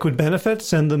who you think would benefit.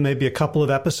 Send them maybe a couple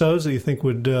of episodes that you think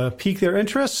would pique their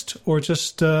interest, or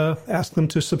just ask them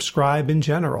to subscribe in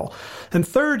general. And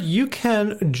third, you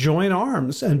can join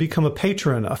arms and become a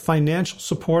patron, a financial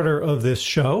supporter of this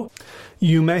show.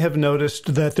 You may have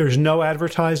noticed that there's no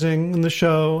advertising in the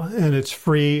show, and it's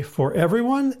free for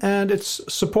everyone, and it's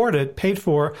supported, paid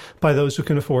for by those who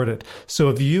can afford it. So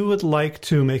if you would like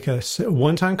to make a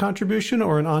one-time contribution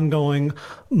or an ongoing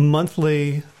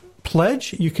monthly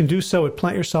pledge, you can do so at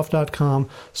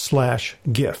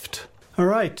plantyourself.com/gift. All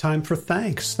right, time for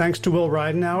thanks. Thanks to Will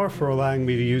Ridenauer for allowing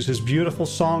me to use his beautiful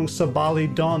song,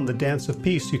 Sabali Dawn, The Dance of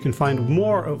Peace. You can find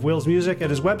more of Will's music at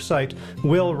his website,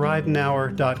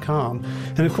 willridenauer.com.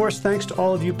 And of course, thanks to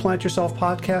all of you Plant Yourself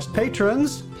podcast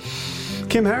patrons.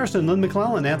 Kim Harrison, Lynn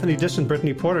McClellan, Anthony Disson,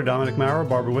 Brittany Porter, Dominic Maurer,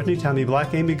 Barbara Whitney, Tammy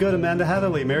Black, Amy Good, Amanda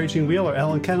Hatherley, Mary Jean Wheeler,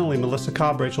 Ellen Kennelly, Melissa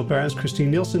Cobb, Rachel Behrens,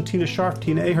 Christine Nielsen, Tina Sharp,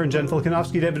 Tina Ahern, Jen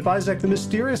Filikanovsky, David Vizek, The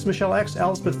Mysterious, Michelle X,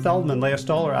 Elspeth Feldman, Leah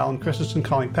Stoller, Alan Christensen,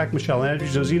 Colleen Peck, Michelle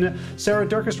Andrews, Josina, Sarah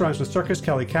Dirkus, Rhymes with Circus,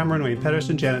 Kelly Cameron, Wayne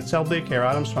Pedersen, Janet Selby,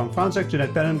 Kara Adams, Tom Franzek,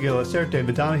 Jeanette Benham, Gil Lissert,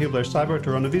 David Donahue, Blair Seibert,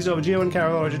 Dorona Vizo, Gio and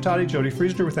Carol Argentati, Jody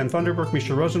Friesner, Ruth Ann Thunderberg,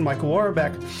 Misha Rosen, Michael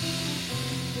Warbeck,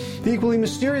 the equally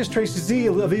mysterious Tracy Z,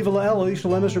 Aviva L, Alicia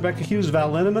Lemus, Rebecca Hughes,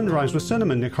 Val Linneman, Rhymes with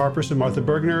Cinnamon, Nick Harper, Martha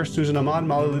Bergner, Susan Ahmad,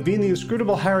 Molly Levine, the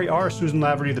inscrutable Harry R, Susan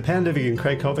Laverty, the Panda Vegan,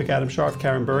 Craig Kovic, Adam Sharp,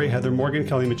 Karen Burry, Heather Morgan,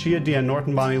 Kelly Machia, Deanne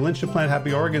Norton, Bonnie Lynch, of Plant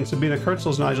Happy, Oregon, Sabina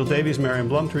Kurtzels, Nigel Davies, Marion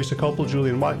Blum, Teresa Copel,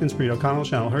 Julian Watkins, Breen O'Connell,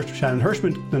 Shannon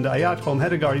Hirschman, Linda Ayat, Holm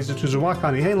Hedegaard, Izatuzan Watt,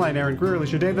 Connie Hainline, Aaron Greer,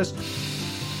 Alicia Davis,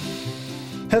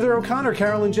 Heather O'Connor,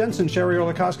 Carolyn Jensen, Sherry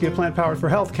Orlikoski of Plant Powered for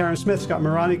Health, Karen Smith, Scott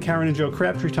Morani, Karen and Joe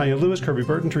Crabtree, Tanya Lewis, Kirby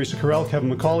Burton, Teresa Carell,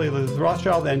 Kevin McCauley, Elizabeth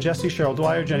Rothschild, Ann Jesse, Cheryl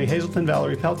Dwyer, Jenny Hazelton,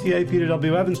 Valerie Peltier, Peter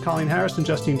W. Evans, Colleen Harrison,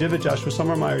 Justine Divitt, Joshua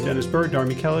Summermeyer, Dennis Bird,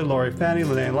 Darby Kelly, Lori Fanny,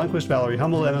 Linnea Lundquist, Valerie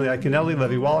Hummel, Emily Iaconelli,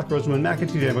 Levy Wallach, Rosamund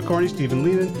McAtee, Dan Bacorny, Stephen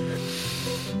Leanan,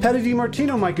 Patty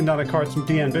DiMartino, Mike and Donna Kartz,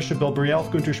 Deanne Bishop, Bill Brielle,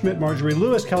 Gunter Schmidt, Marjorie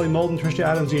Lewis, Kelly Molden, Tricia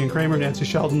Adams, Ian Kramer, Nancy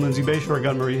Sheldon, Lindsay Bayshore,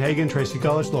 Gunn-Marie Hagen, Tracy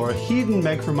Gullis, Laura Heaton,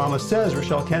 Meg from Mama Says,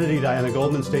 Rochelle Kennedy, Diana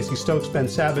Goldman, Stacey Stokes, Ben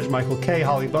Savage, Michael K.,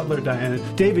 Holly Butler,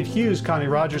 David Hughes, Connie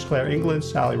Rogers, Claire England,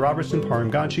 Sally Robertson,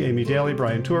 Param Ganshi, Amy Daly,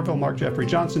 Brian Tourville, Mark Jeffrey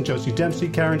Johnson, Josie Dempsey,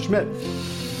 Karen Schmidt,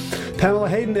 Pamela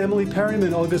Hayden, Emily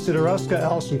Perryman, Olga Sidorovska,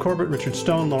 Allison Corbett, Richard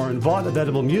Stone, Lauren Vaught of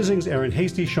Edible Musings, Aaron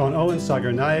Hasty, Sean Owen,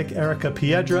 Sagar Nayak, Erica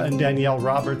Piedra, and Danielle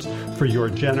Roberts for your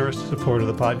generous support of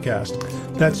the podcast.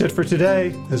 That's it for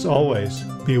today. As always,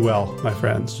 be well, my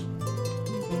friends.